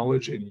health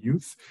knowledge in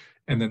youth,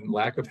 and then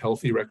lack of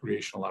healthy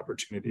recreational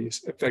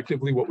opportunities.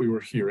 Effectively, what we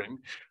were hearing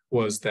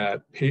was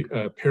that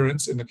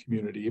parents in the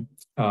community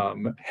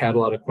had a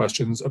lot of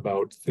questions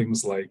about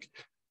things like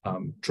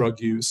drug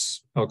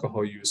use,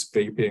 alcohol use,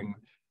 vaping,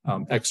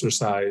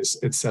 exercise,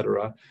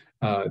 etc.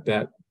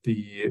 That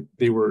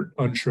they were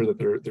unsure that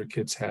their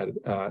kids had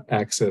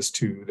access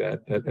to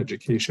that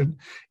education,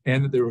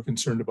 and that they were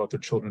concerned about their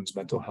children's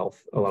mental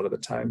health a lot of the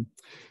time.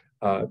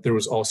 There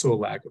was also a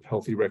lack of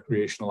healthy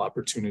recreational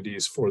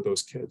opportunities for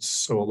those kids.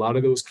 So a lot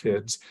of those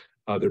kids,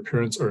 their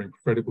parents are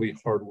incredibly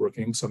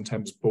hardworking.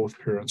 Sometimes both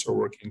parents are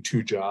working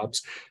 2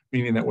 jobs,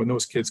 meaning that when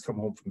those kids come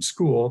home from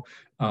school,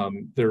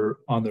 they're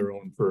on their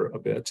own for a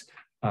bit.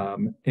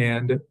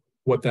 And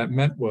what that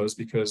meant was,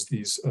 because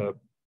these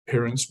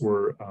parents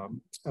were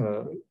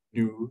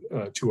new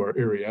to our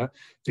area,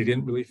 they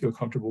didn't really feel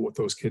comfortable with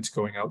those kids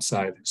going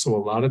outside. So a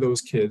lot of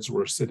those kids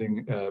were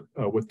sitting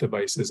with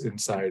devices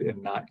inside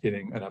and not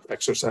getting enough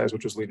exercise,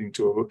 which was leading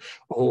to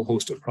a whole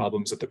host of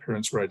problems that the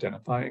parents were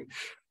identifying.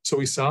 So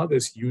we saw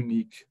this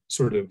unique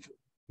sort of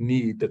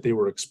need that they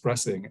were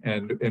expressing,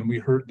 and we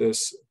heard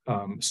this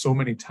so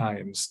many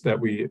times that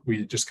we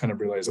just kind of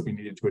realized that we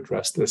needed to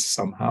address this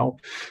somehow.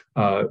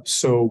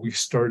 So we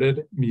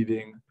started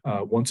meeting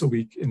once a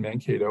week in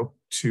Mankato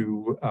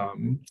to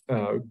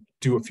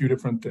do a few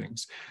different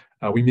things.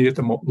 We meet at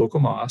the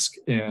local mosque,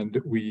 and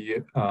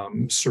we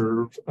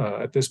serve,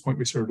 at this point,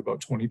 we served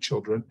about 20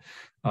 children.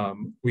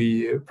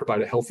 We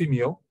provide a healthy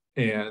meal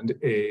and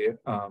a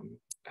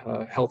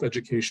health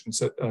education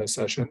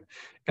session,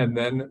 and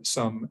then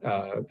some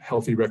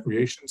healthy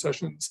recreation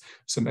sessions,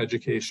 some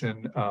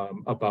education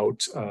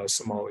about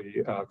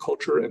Somali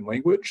culture and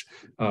language,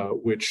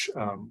 which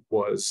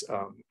was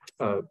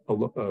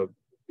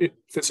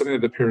it's something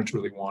that the parents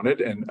really wanted,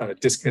 and a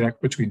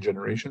disconnect between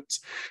generations,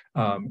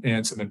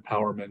 and some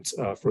empowerment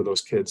for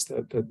those kids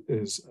that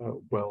is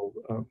well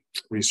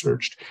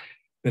researched.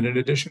 And in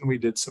addition, we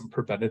did some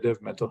preventative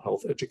mental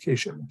health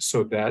education.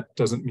 So that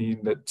doesn't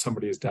mean that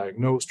somebody is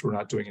diagnosed, we're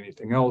not doing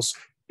anything else.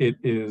 It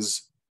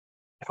is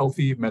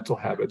healthy mental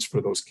habits for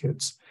those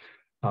kids.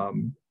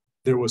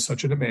 there was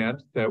such a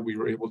demand that we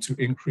were able to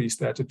increase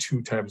that to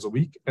 2 times a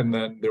week. And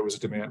then there was a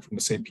demand from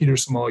the St. Peter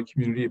Somali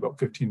community about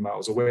 15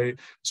 miles away.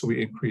 So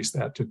we increased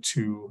that to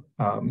 2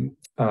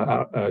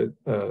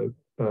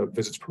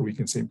 visits per week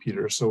in St.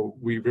 Peter. So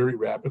we very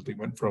rapidly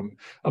went from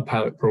a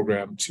pilot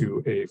program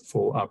to a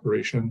full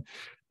operation.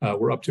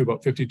 We're up to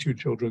about 52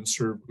 children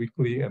served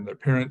weekly and their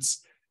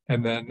parents.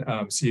 And then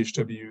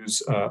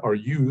CHWs are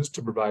used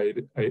to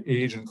provide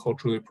age and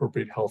culturally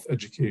appropriate health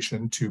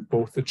education to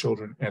both the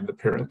children and the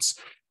parents.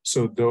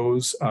 So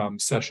those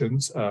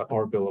sessions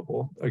are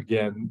billable.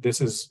 Again, this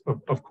is,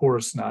 of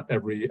course, not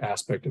every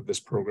aspect of this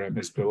program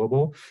is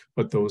billable,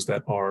 but those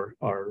that are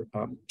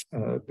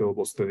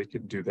billable so that they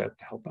can do that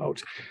to help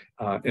out.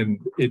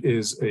 And it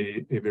is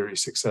a very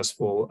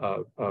successful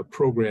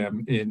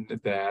program in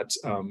that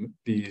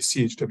the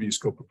CHW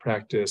scope of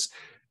practice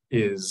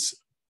is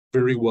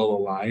very well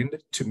aligned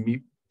to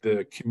meet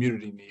the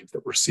community needs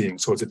that we're seeing.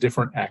 So it's a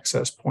different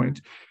access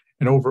point.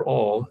 And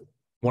overall,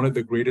 one of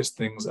the greatest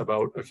things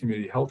about a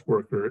community health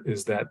worker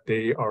is that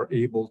they are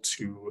able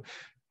to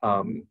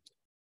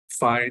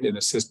find and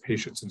assist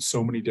patients in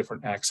so many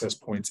different access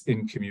points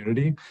in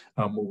community.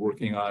 We're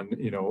working on,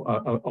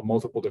 a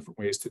multiple different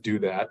ways to do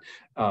that.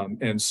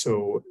 And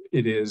so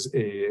it is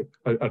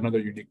another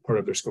unique part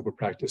of their scope of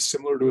practice,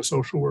 similar to a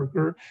social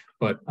worker,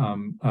 but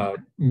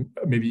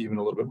maybe even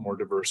a little bit more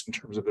diverse in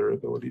terms of their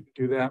ability to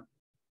do that.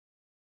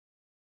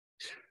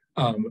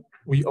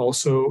 We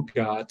also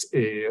got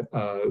a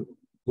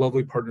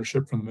lovely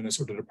partnership from the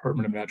Minnesota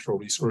Department of Natural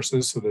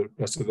Resources. So the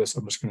rest of this,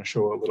 I'm just going to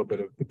show a little bit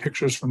of the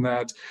pictures from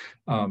that.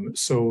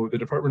 So the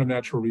Department of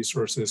Natural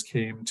Resources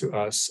came to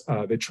us.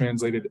 They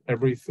translated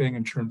everything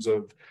in terms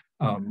of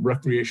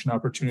recreation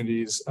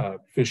opportunities,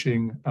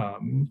 fishing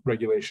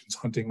regulations,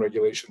 hunting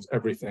regulations,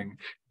 everything.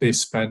 They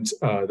spent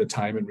the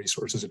time and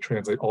resources to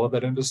translate all of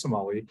that into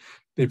Somali.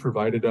 They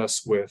provided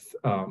us with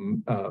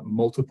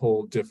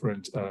multiple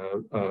different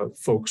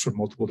folks from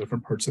multiple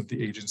different parts of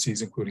the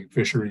agencies, including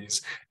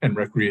fisheries and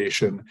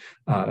recreation.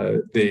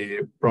 They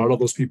brought all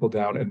those people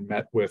down and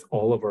met with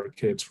all of our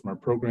kids from our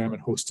program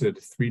and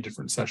hosted 3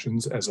 different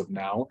sessions as of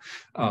now.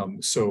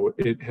 So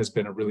it has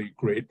been a really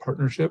great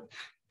partnership.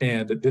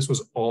 And this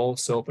was all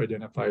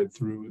self-identified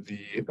through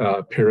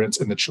the parents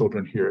and the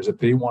children here, is that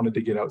they wanted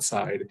to get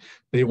outside,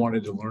 they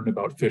wanted to learn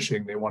about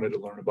fishing, they wanted to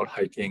learn about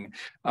hiking,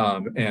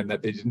 and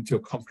that they didn't feel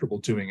comfortable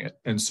doing it.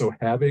 And so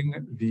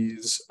having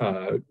these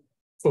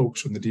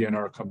folks from the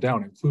DNR come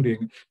down,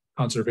 including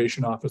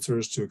conservation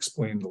officers to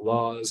explain the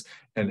laws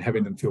and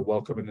having them feel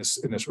welcome in this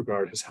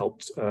recregard has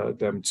helped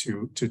them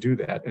to do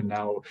that. And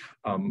now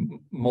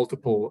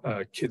multiple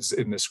kids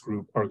in this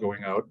group are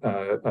going out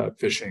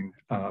fishing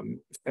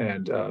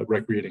and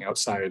recreating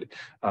outside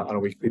on a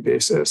weekly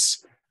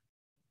basis.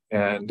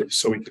 And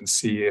so we can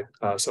see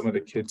some of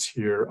the kids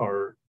here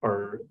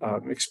are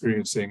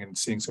experiencing and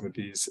seeing some of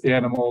these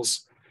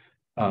animals.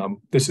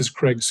 This is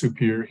Craig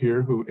Supier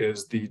here, who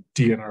is the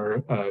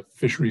DNR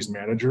fisheries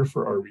manager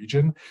for our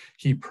region.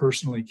 He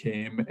personally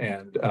came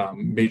and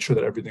made sure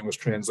that everything was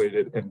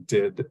translated and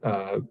did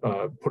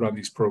put on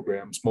these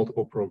programs,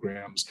 multiple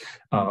programs.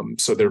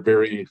 So they're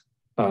very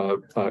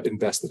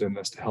invested in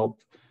this to help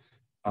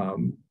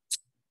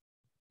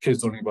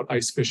kids learning about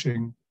ice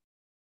fishing.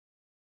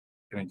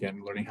 And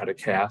again, learning how to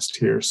cast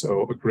here.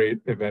 So a great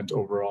event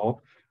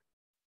overall.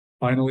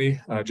 Finally,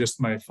 just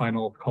my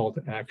final call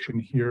to action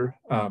here.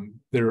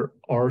 There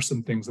are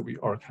some things that we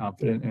are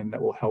confident in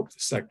that will help the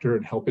sector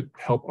and help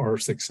our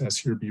success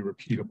here be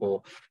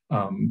repeatable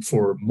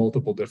for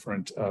multiple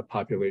different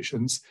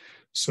populations.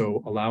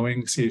 So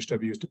allowing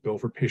CHWs to bill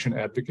for patient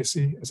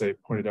advocacy, as I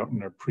pointed out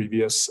in our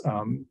previous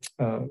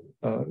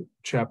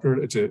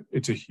chapter,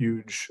 it's a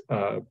huge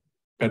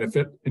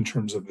benefit in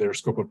terms of their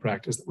scope of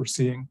practice that we're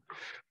seeing.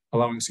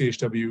 Allowing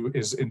CHW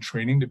is in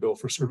training to bill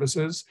for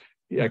services.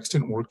 The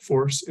extant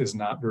workforce is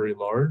not very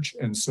large.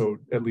 And so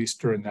at least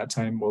during that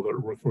time, while the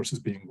workforce is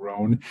being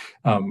grown,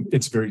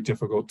 it's very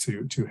difficult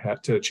to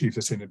achieve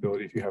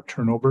sustainability if you have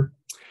turnover.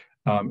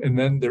 And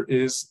then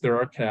there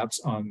are caps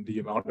on the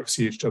amount of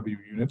CHW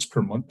units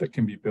per month that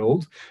can be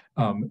billed.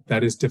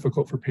 That is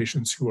difficult for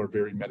patients who are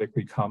very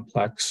medically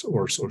complex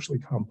or socially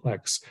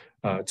complex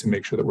to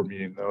make sure that we're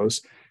meeting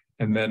those.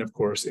 And then, of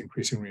course,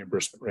 increasing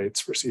reimbursement rates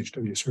for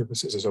CHW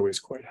services is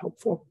always quite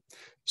helpful.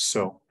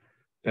 So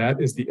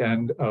that is the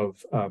end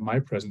of my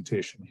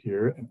presentation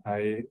here, and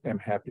I am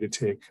happy to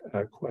take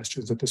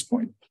questions at this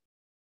point.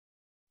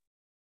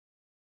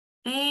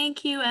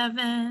 Thank you,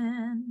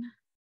 Evan.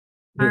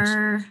 Yes.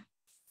 Our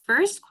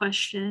first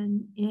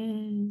question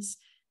is,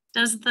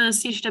 does the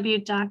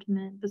CHW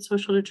document the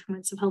social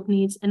determinants of health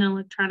needs in an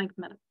electronic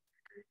medical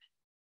record?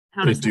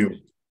 How does They do.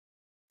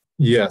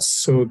 Yes,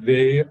 so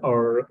they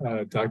are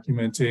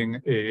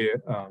documenting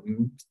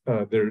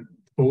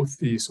both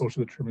the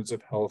social determinants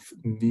of health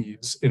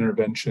needs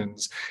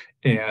interventions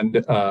and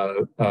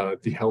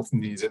the health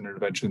needs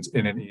interventions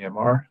in an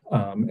EMR.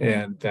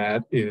 And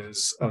that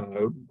is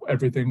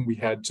everything we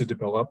had to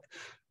develop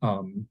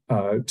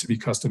to be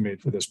custom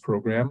made for this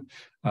program.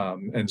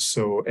 And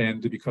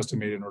to be custom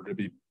made in order to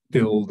be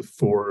billed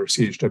for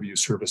CHW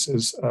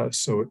services.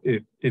 So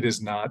it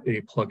is not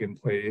a plug and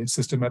play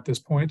system at this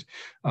point,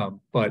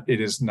 but it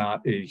is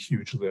not a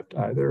huge lift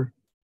either.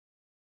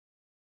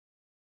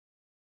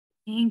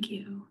 Thank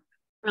you.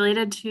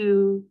 Related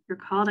to your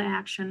call to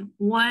action,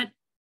 what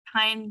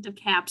kind of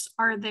caps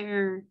are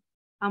there?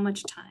 How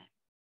much time?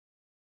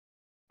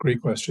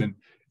 Great question.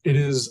 It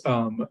is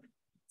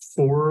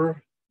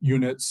 4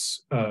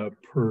 units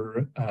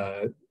per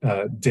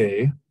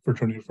day for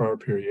 24-hour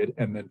period,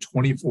 and then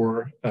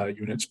 24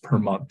 units per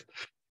month.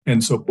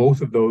 And so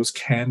both of those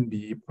can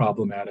be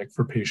problematic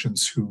for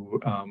patients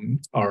who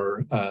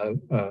are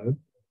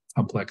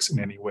complex in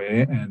any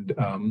way.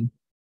 And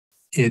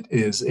it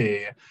is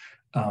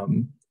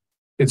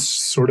it's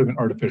sort of an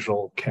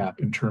artificial cap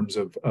in terms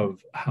of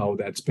how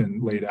that's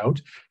been laid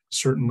out.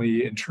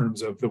 Certainly in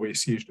terms of the way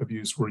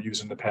CHWs were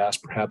used in the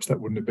past, perhaps that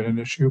wouldn't have been an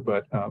issue,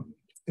 but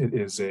it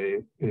is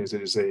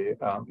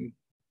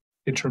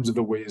in terms of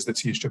the ways that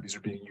CHWs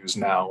are being used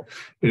now,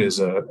 it is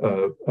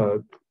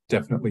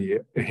definitely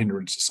a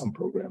hindrance to some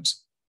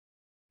programs.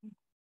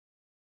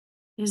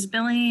 Is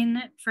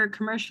billing for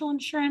commercial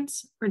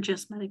insurance or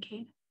just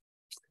Medicaid?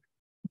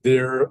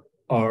 There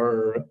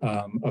are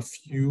a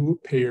few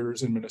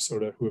payers in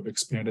Minnesota who have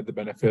expanded the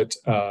benefit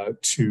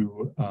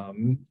to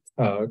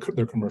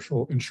their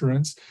commercial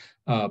insurance,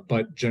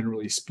 but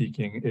generally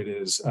speaking, it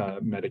is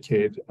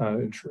Medicaid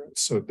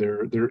insurance. So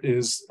there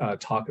is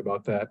talk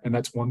about that, and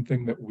that's one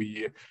thing that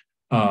we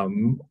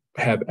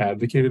have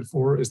advocated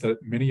for, is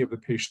that many of the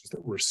patients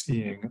that we're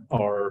seeing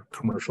are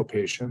commercial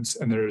patients,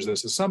 and there's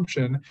this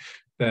assumption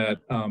that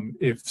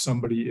if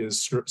somebody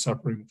is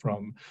suffering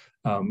from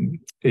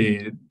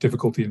a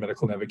difficulty in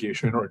medical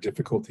navigation or a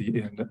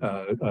difficulty in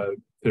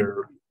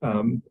their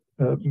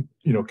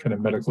kind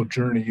of medical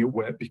journey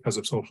because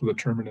of social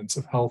determinants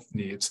of health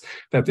needs,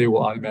 that they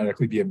will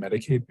automatically be a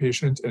Medicaid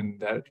patient, and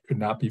that could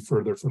not be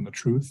further from the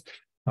truth.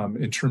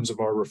 In terms of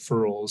our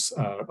referrals,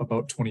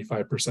 about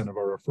 25% of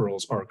our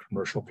referrals are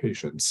commercial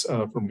patients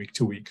from week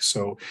to week.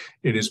 So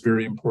it is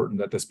very important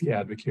that this be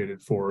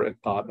advocated for and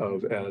thought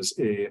of as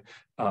a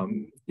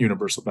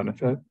universal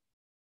benefit.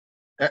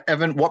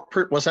 Evan,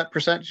 what was that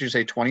percent? Did you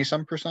say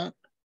 20-some percent?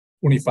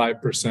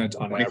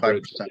 25% on 25%.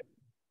 Average.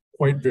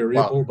 Quite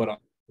variable, wow. But on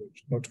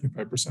average, about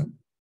 25%.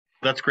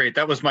 That's great.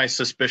 That was my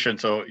suspicion.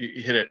 So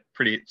you hit it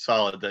pretty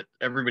solid, that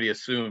everybody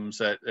assumes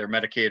that they're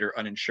Medicaid or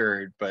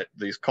uninsured, but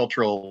these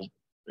cultural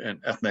and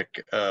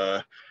ethnic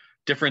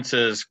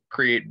differences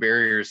create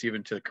barriers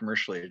even to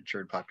commercially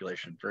insured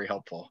population. Very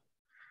helpful.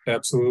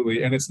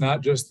 Absolutely. And it's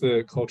not just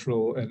the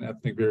cultural and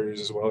ethnic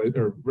barriers as well,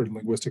 or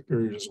linguistic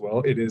barriers as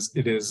well. It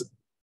is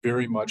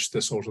very much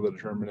the social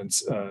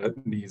determinants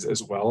needs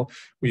as well.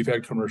 We've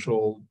had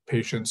commercial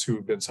patients who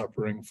have been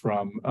suffering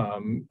from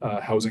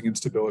housing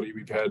instability.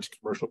 We've had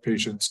commercial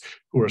patients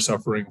who are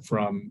suffering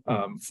from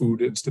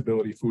food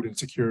instability, food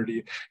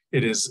insecurity.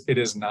 It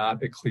is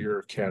not a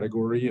clear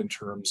category in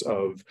terms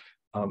of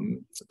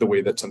the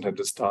way that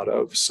sometimes it's thought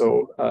of.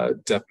 So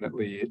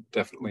definitely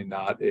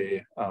not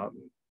a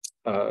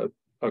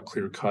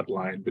clear-cut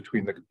line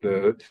between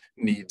the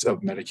needs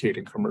of Medicaid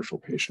and commercial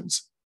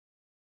patients.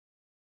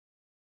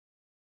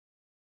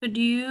 Could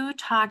you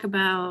talk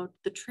about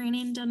the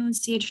training done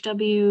with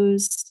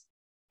CHWs,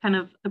 kind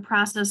of the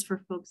process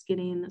for folks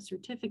getting the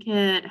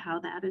certificate, how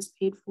that is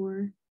paid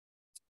for?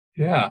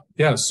 Yeah.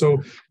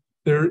 So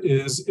there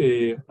is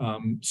a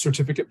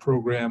certificate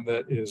program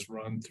that is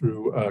run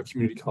through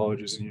community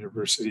colleges and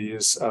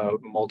universities,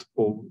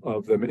 multiple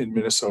of them in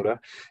Minnesota.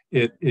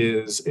 It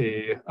is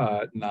a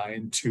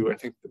 9 to, I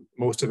think the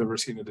most I've ever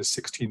seen it is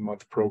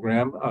 16-month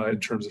program in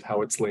terms of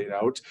how it's laid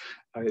out.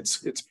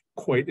 It's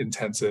quite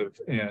intensive,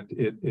 and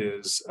it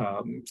is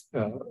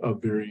a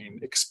varying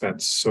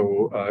expense.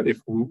 So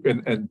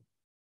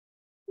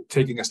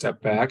taking a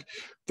step back,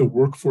 the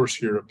workforce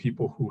here of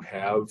people who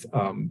have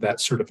that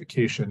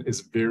certification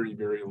is very,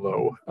 very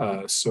low.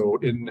 So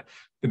in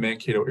the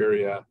Mankato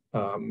area,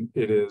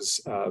 it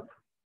is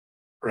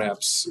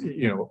perhaps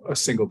a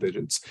single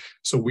digits.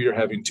 So we are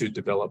having to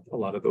develop a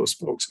lot of those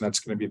folks, and that's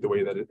going to be the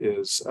way that it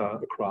is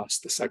across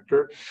the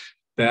sector.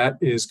 That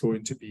is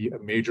going to be a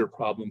major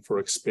problem for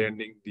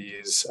expanding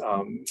these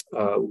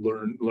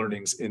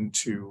learnings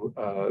into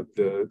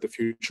the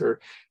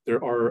future.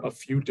 There are a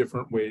few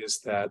different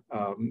ways that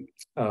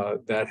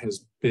that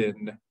has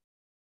been.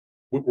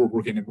 We're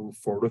working to move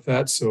forward with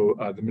that. So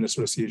the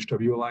Minnesota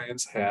CHW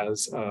Alliance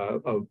has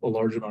a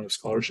large amount of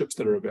scholarships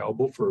that are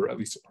available for at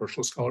least a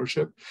partial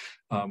scholarship.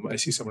 I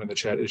see someone in the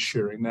chat is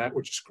sharing that,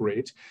 which is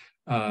great.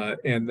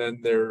 And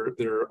then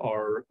there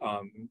are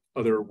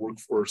other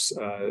workforce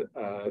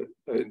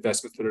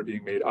investments that are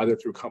being made either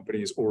through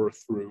companies or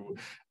through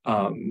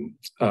government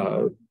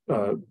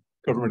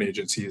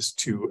agencies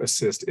to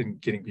assist in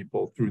getting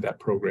people through that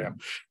program.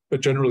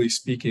 But generally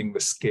speaking, the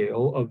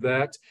scale of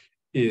that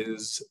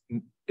is,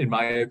 in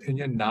my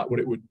opinion, not what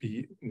it would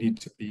need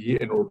to be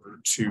in order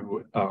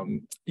to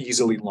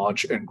easily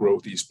launch and grow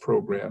these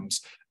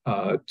programs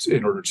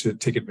in order to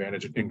take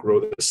advantage and grow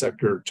the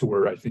sector to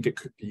where I think it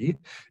could be,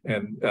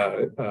 and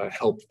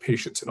help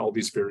patients in all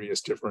these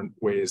various different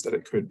ways that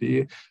it could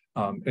be.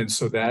 And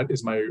so that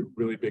is my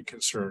really big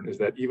concern, is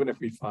that even if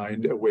we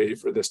find a way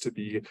for this to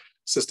be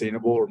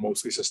sustainable or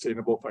mostly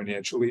sustainable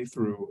financially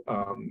through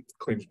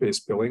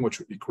claims-based billing, which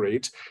would be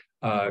great,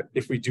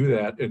 if we do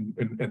that and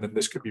then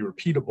this could be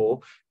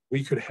repeatable,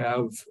 we could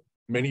have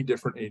many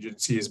different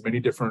agencies, many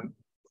different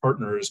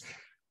partners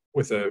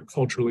with a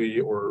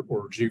culturally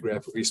or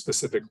geographically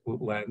specific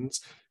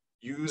lens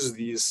use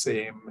these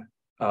same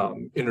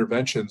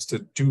interventions to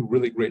do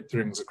really great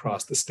things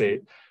across the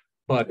state.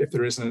 But if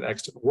there isn't an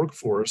extant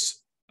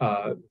workforce,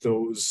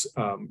 those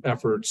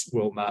efforts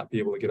will not be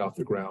able to get off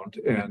the ground,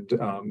 and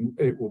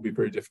it will be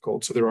very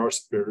difficult. So there are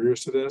some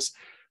barriers to this,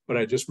 but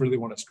I just really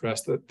want to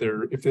stress that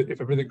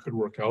if everything could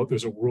work out,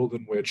 there's a world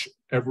in which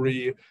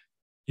every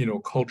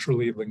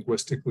culturally,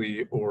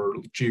 linguistically, or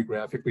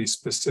geographically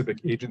specific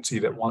agency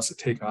that wants to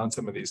take on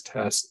some of these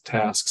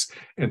tasks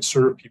and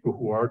serve people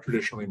who are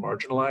traditionally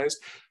marginalized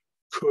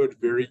could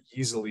very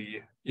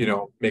easily,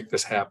 make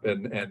this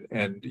happen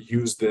and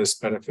use this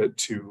benefit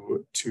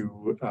to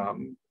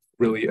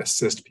really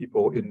assist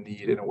people in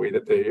need in a way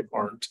that they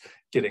aren't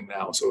getting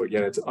now. So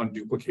again, it's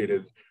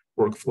unduplicated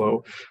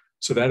workflow.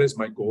 So that is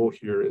my goal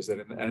here, is that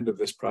in the end of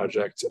this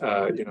project,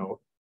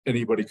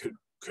 anybody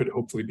could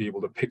hopefully be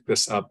able to pick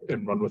this up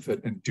and run with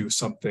it and do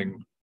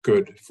something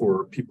good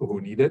for people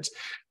who need it.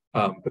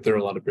 But there are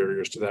a lot of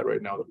barriers to that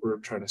right now that we're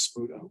trying to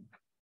smooth out.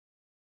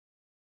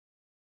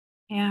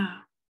 Yeah.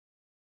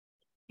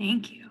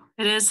 Thank you.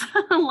 It is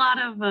a lot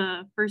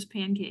of first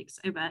pancakes,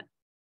 I bet.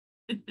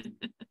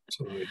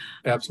 Absolutely.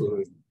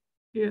 Absolutely.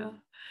 Yeah.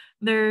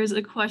 There's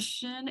a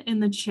question in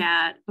the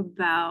chat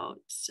about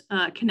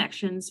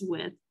connections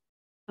with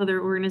other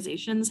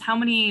organizations. How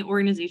many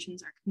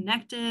organizations are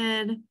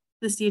connected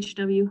the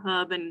CHW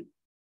hub, and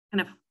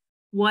kind of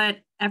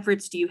what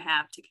efforts do you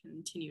have to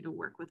continue to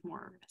work with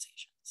more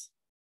organizations?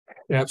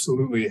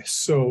 Absolutely.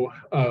 So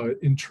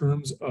in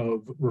terms of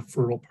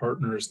referral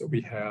partners that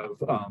we have,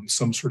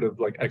 some sort of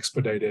like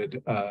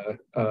expedited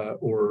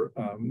or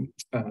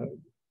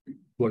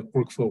like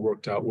workflow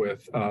worked out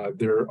with,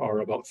 there are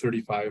about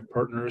 35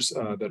 partners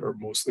that are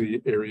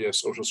mostly area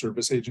social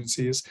service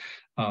agencies.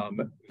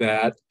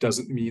 That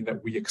doesn't mean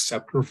that we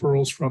accept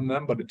referrals from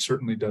them, but it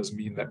certainly does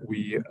mean that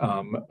we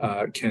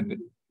can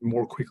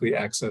more quickly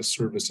access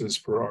services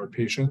for our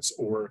patients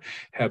or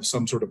have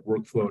some sort of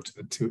workflow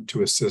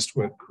to assist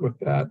with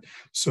that.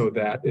 So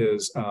that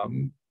is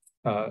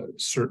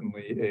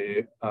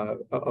certainly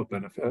a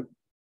benefit.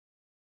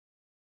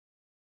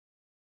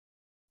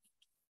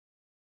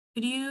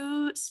 Could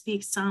you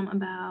speak some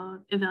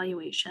about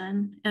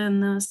evaluation in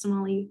the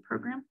Small Youth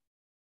Program?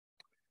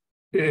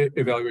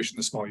 Evaluation in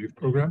the Small Youth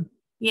Program?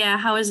 Yeah,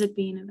 how is it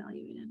being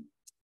evaluated?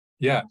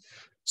 Yeah,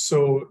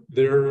 so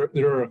there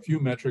are a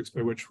few metrics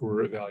by which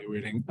we're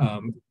evaluating.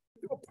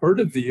 Part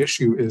of the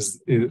issue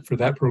is for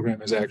that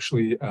program is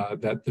actually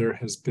that there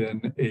has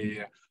been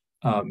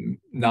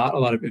not a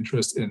lot of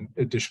interest in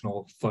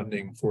additional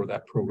funding for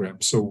that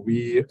program. So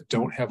we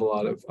don't have a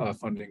lot of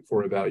funding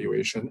for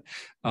evaluation.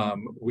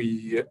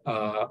 We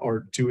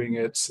are doing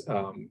it.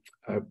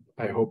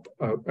 I hope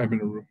I'm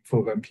in a room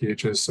full of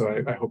MPHs,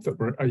 so I hope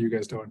that you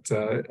guys don't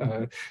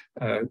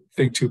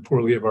think too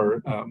poorly of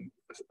our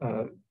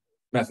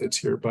methods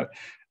here, but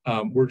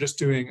we're just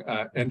doing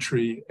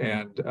entry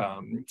and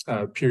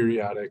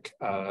periodic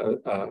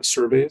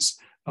surveys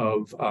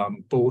of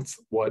both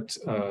what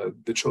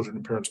the children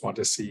and parents want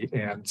to see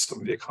and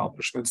some of the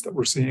accomplishments that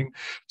we're seeing.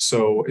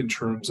 So in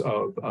terms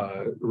of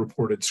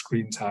reported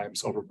screen time,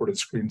 self-reported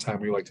screen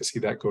time, we like to see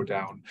that go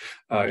down.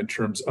 In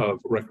terms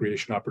of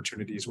recreation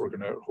opportunities, we're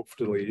going to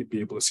hopefully be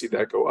able to see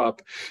that go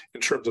up.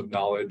 In terms of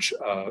knowledge,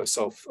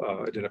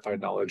 self-identified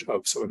knowledge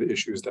of some of the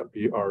issues that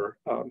we are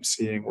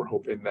seeing, we're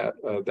hoping that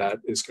that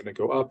is going to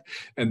go up.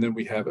 And then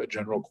we have a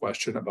general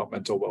question about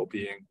mental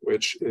well-being,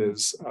 which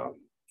is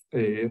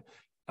a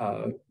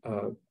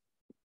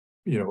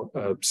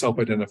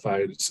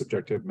self-identified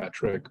subjective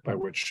metric by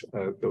which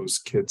those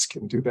kids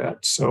can do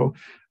that. So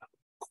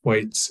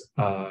quite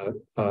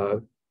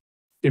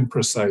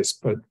imprecise,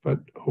 but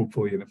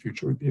hopefully in the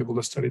future we'd be able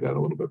to study that a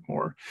little bit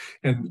more.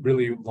 And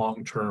really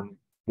long-term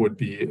would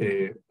be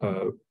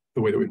the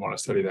way that we want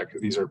to study that,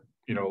 because these are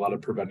a lot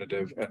of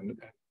preventative and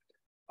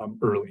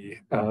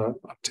early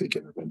uptake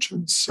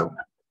interventions. So.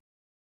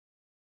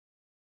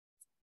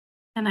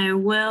 And I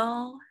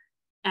will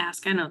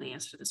ask, I know the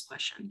answer to this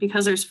question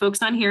because there's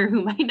folks on here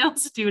who might know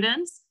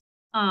students.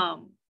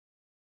 How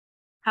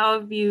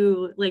have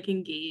you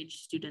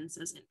engaged students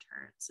as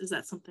interns? Is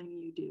that something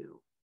you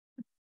do?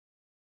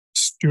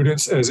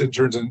 Students as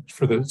interns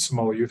for the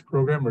Small Youth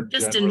Program, or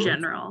just in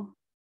general?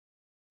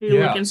 Are you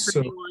looking for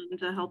anyone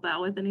to help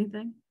out with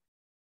anything?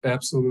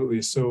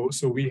 Absolutely. So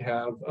we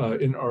have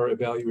in our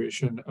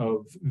evaluation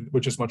of,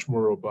 which is much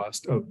more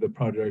robust, of the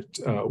project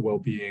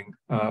well-being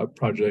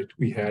project,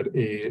 we had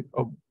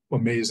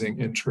amazing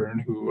intern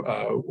who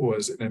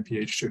was an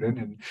MPH student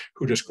and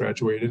who just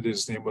graduated.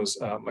 His name was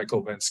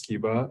Michael Van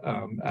Skiba.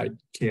 I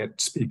can't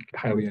speak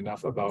highly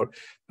enough about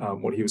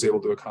what he was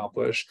able to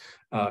accomplish.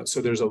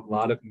 So there's a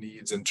lot of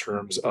needs in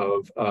terms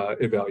of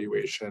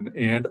evaluation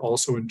and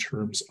also in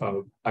terms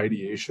of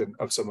ideation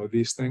of some of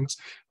these things.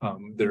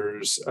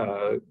 There's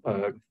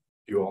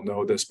you all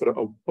know this, but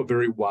a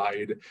very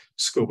wide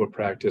scope of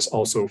practice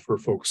also for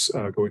folks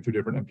going through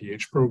different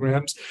MPH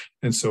programs.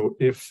 And so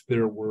if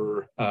there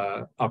were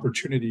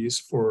opportunities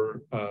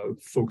for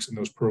folks in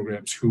those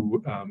programs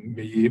who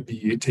may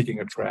be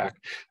taking a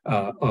track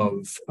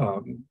of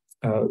a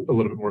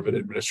little bit more of an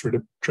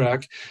administrative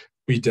track,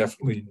 we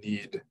definitely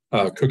need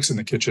cooks in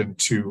the kitchen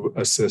to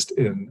assist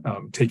in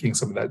taking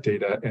some of that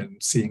data and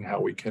seeing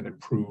how we can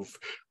improve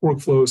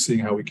workflows, seeing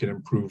how we can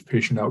improve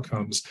patient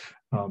outcomes,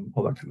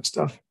 all that kind of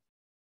stuff.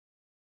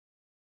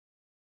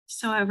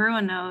 So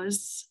everyone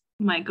knows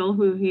Michael,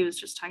 who he was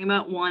just talking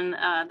about, won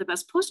the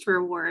Best Poster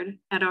Award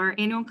at our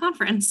annual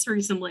conference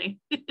recently.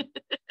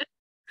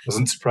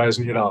 Doesn't surprise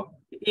me at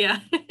all. Yeah.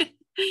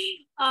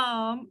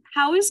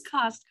 How is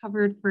cost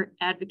covered for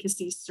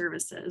advocacy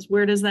services?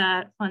 Where does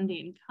that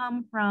funding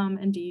come from,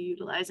 and do you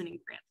utilize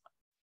any grant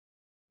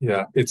funds?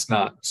 Yeah, it's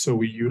not. So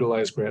we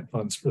utilize grant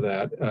funds for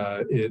that.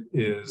 It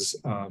is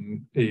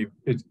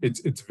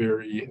it's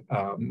very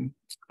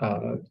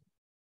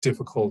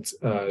difficult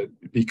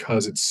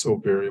because it's so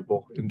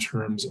variable in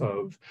terms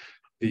of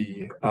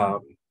the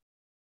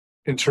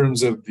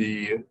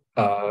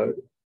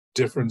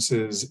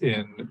differences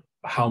in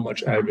how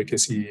much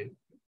advocacy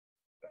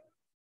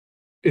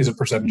is a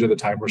percentage of the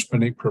time we're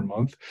spending per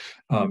month.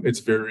 It's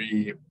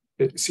very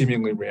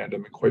seemingly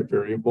random and quite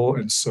variable,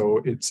 and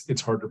so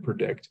it's hard to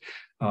predict.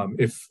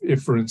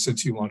 If for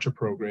instance you launch a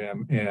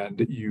program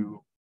and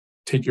you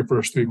take your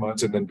first 3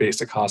 months and then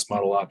base a cost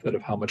model off that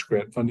of how much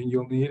grant funding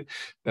you'll need,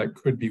 that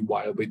could be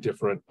wildly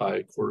different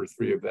by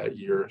Q3 of that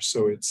year.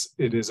 So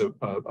it is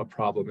a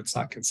problem. It's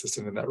not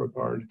consistent in that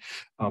regard.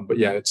 But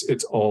yeah,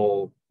 it's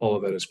all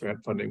of that is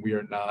grant funding. We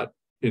are not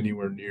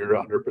anywhere near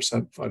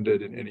 100%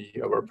 funded in any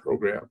of our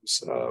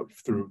programs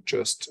through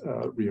just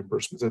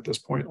reimbursements at this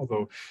point,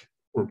 although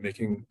we're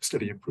making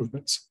steady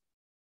improvements.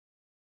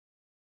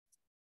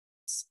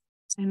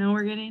 I know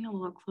we're getting a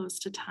little close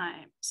to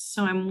time,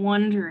 so I'm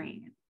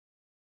wondering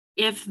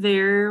if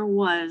there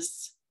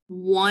was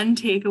one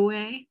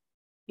takeaway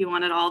you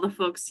wanted all the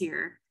folks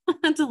here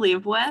to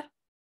leave with,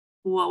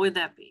 what would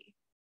that be?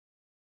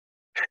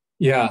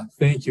 Yeah,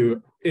 thank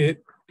you.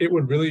 It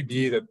would really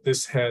be that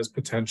this has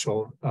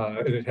potential,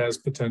 and it has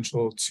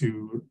potential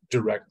to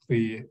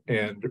directly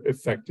and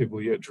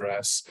effectively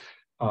address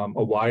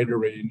a wider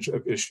range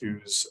of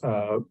issues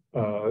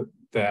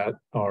that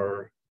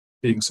are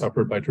being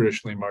suffered by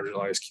traditionally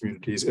marginalized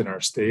communities in our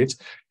state,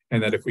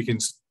 and that if we can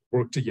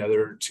work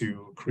together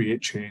to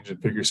create change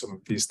and figure some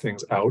of these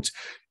things out,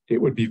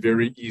 it would be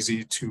very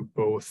easy to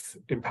both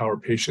empower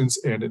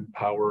patients and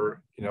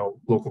empower,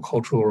 local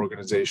cultural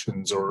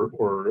organizations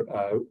or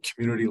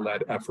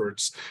community-led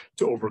efforts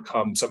to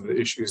overcome some of the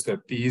issues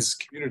that these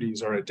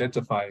communities are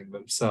identifying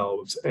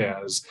themselves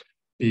as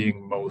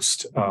being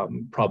most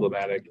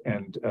problematic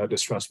and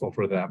distressful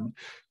for them.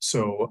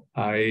 So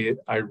I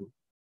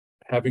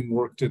having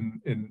worked in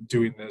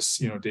doing this,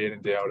 day in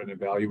and day out and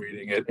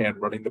evaluating it and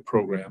running the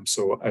program.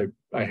 So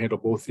I handle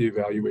both the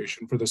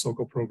evaluation for this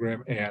local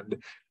program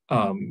and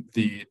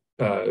the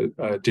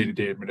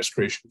day-to-day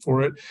administration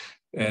for it.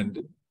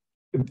 And,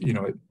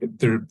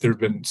 there have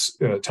been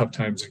tough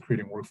times in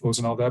creating workflows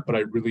and all that, but I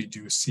really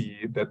do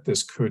see that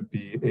this could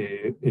be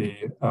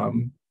a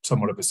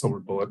somewhat of a silver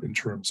bullet in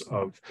terms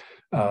of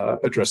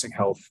addressing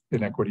health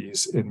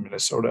inequities in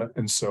Minnesota.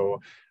 And so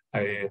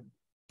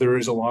there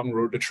is a long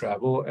road to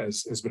travel,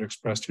 as has been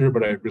expressed here,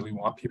 but I really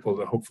want people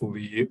to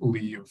hopefully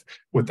leave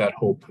with that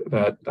hope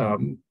that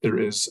there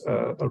is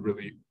a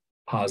really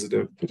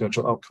positive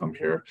potential outcome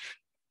here.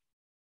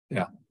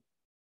 Yeah.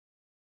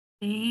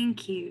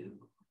 Thank you.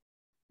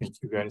 Thank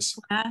you, guys.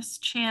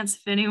 Last chance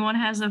if anyone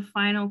has a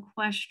final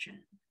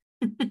question.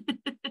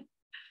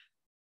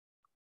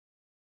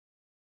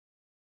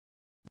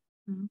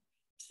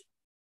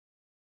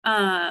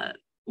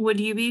 Would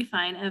you be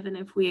fine, Evan,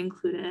 if we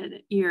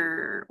included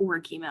your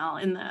work email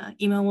in the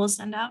email we'll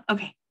send out?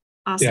 Okay,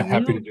 awesome. Yeah,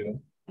 happy to do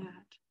that.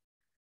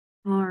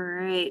 All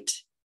right.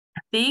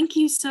 Thank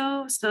you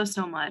so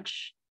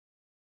much.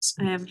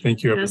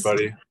 Thank you,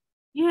 everybody.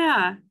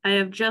 Yeah, I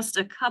have just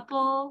a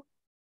couple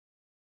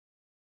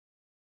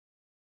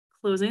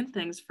closing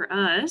things for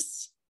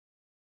us.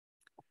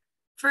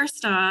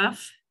 First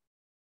off,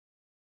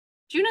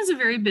 June is a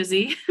very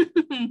busy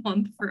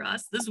month for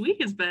us. This week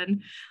has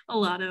been a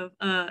lot of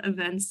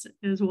events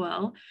as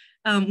well.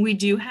 We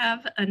do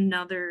have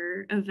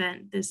another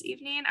event this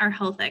evening. Our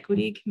Health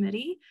Equity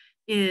Committee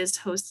is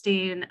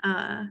hosting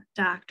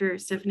Dr.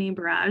 Stephanie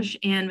Barrage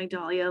and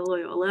Magdalia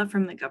Loyola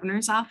from the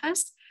governor's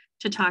office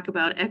to talk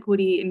about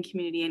equity and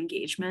community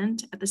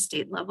engagement at the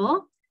state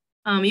level.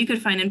 You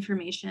could find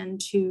information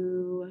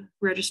to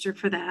register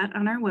for that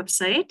on our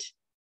website.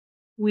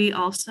 We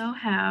also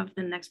have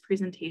the next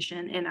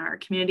presentation in our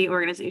Community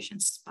Organization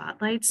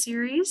Spotlight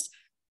series,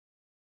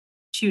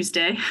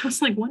 Tuesday. I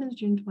was like, when is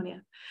June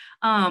 20th?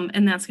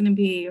 And that's going to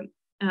be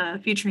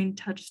featuring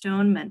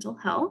Touchstone Mental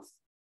Health.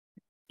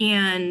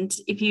 And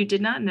if you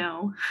did not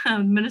know,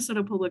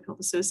 Minnesota Public Health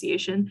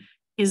Association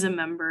is a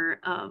member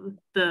of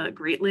the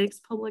Great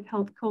Lakes Public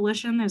Health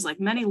Coalition. There's like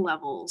many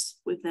levels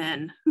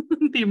within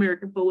the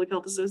American Public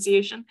Health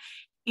Association.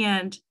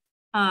 And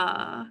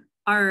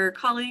our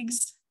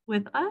colleagues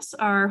with us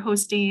are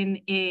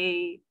hosting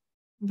a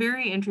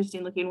very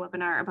interesting looking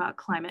webinar about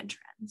climate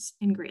trends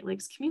in Great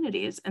Lakes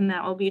communities, and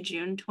that will be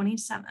June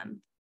 27th.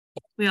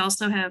 We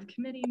also have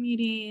committee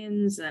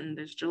meetings and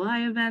there's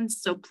July events,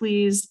 so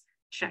please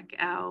check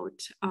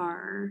out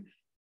our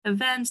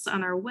events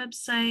on our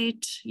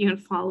website. You can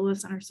follow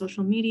us on our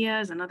social media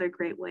is another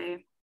great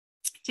way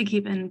to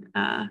keep in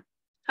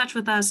touch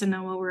with us and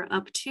know what we're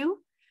up to.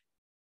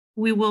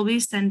 We will be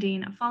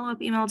sending a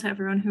follow-up email to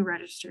everyone who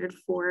registered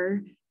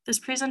for this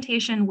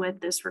presentation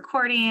with this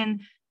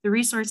recording, the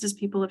resources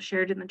people have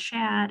shared in the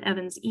chat,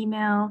 Evan's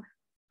email.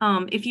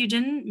 If you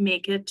didn't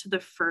make it to the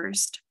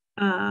first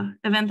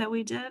event that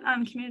we did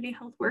on community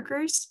health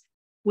workers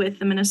with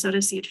the Minnesota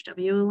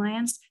CHW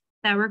Alliance,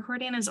 that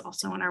recording is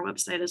also on our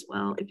website as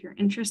well if you're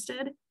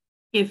interested.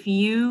 If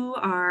you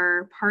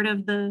are part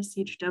of the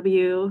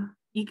CHW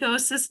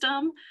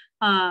ecosystem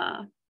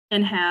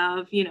and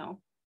have, you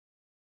know,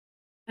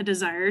 a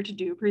desire to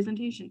do a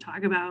presentation,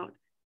 talk about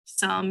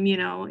some, you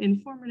know,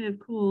 informative,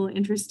 cool,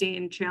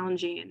 interesting,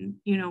 challenging,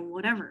 you know,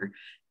 whatever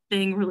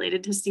thing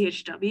related to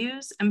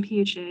CHWs,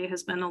 MPHA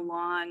has been a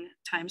long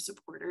time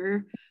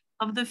supporter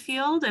of the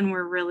field, and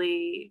we're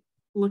really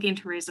looking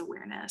to raise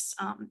awareness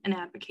and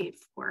advocate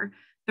for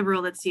the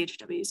role that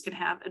CHWs could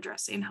have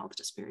addressing health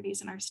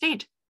disparities in our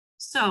state.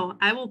 So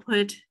I will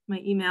put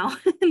my email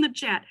in the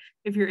chat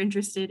if you're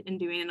interested in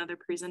doing another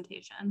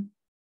presentation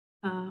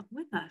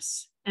with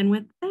us. And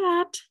with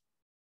that,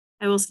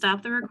 I will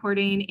stop the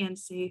recording and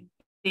say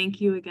thank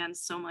you again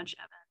so much,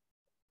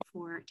 Evan,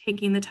 for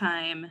taking the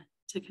time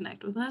to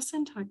connect with us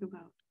and talk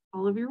about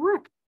all of your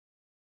work.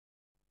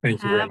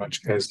 Thank you very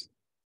much, guys.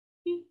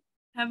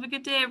 Have a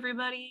good day,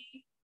 everybody.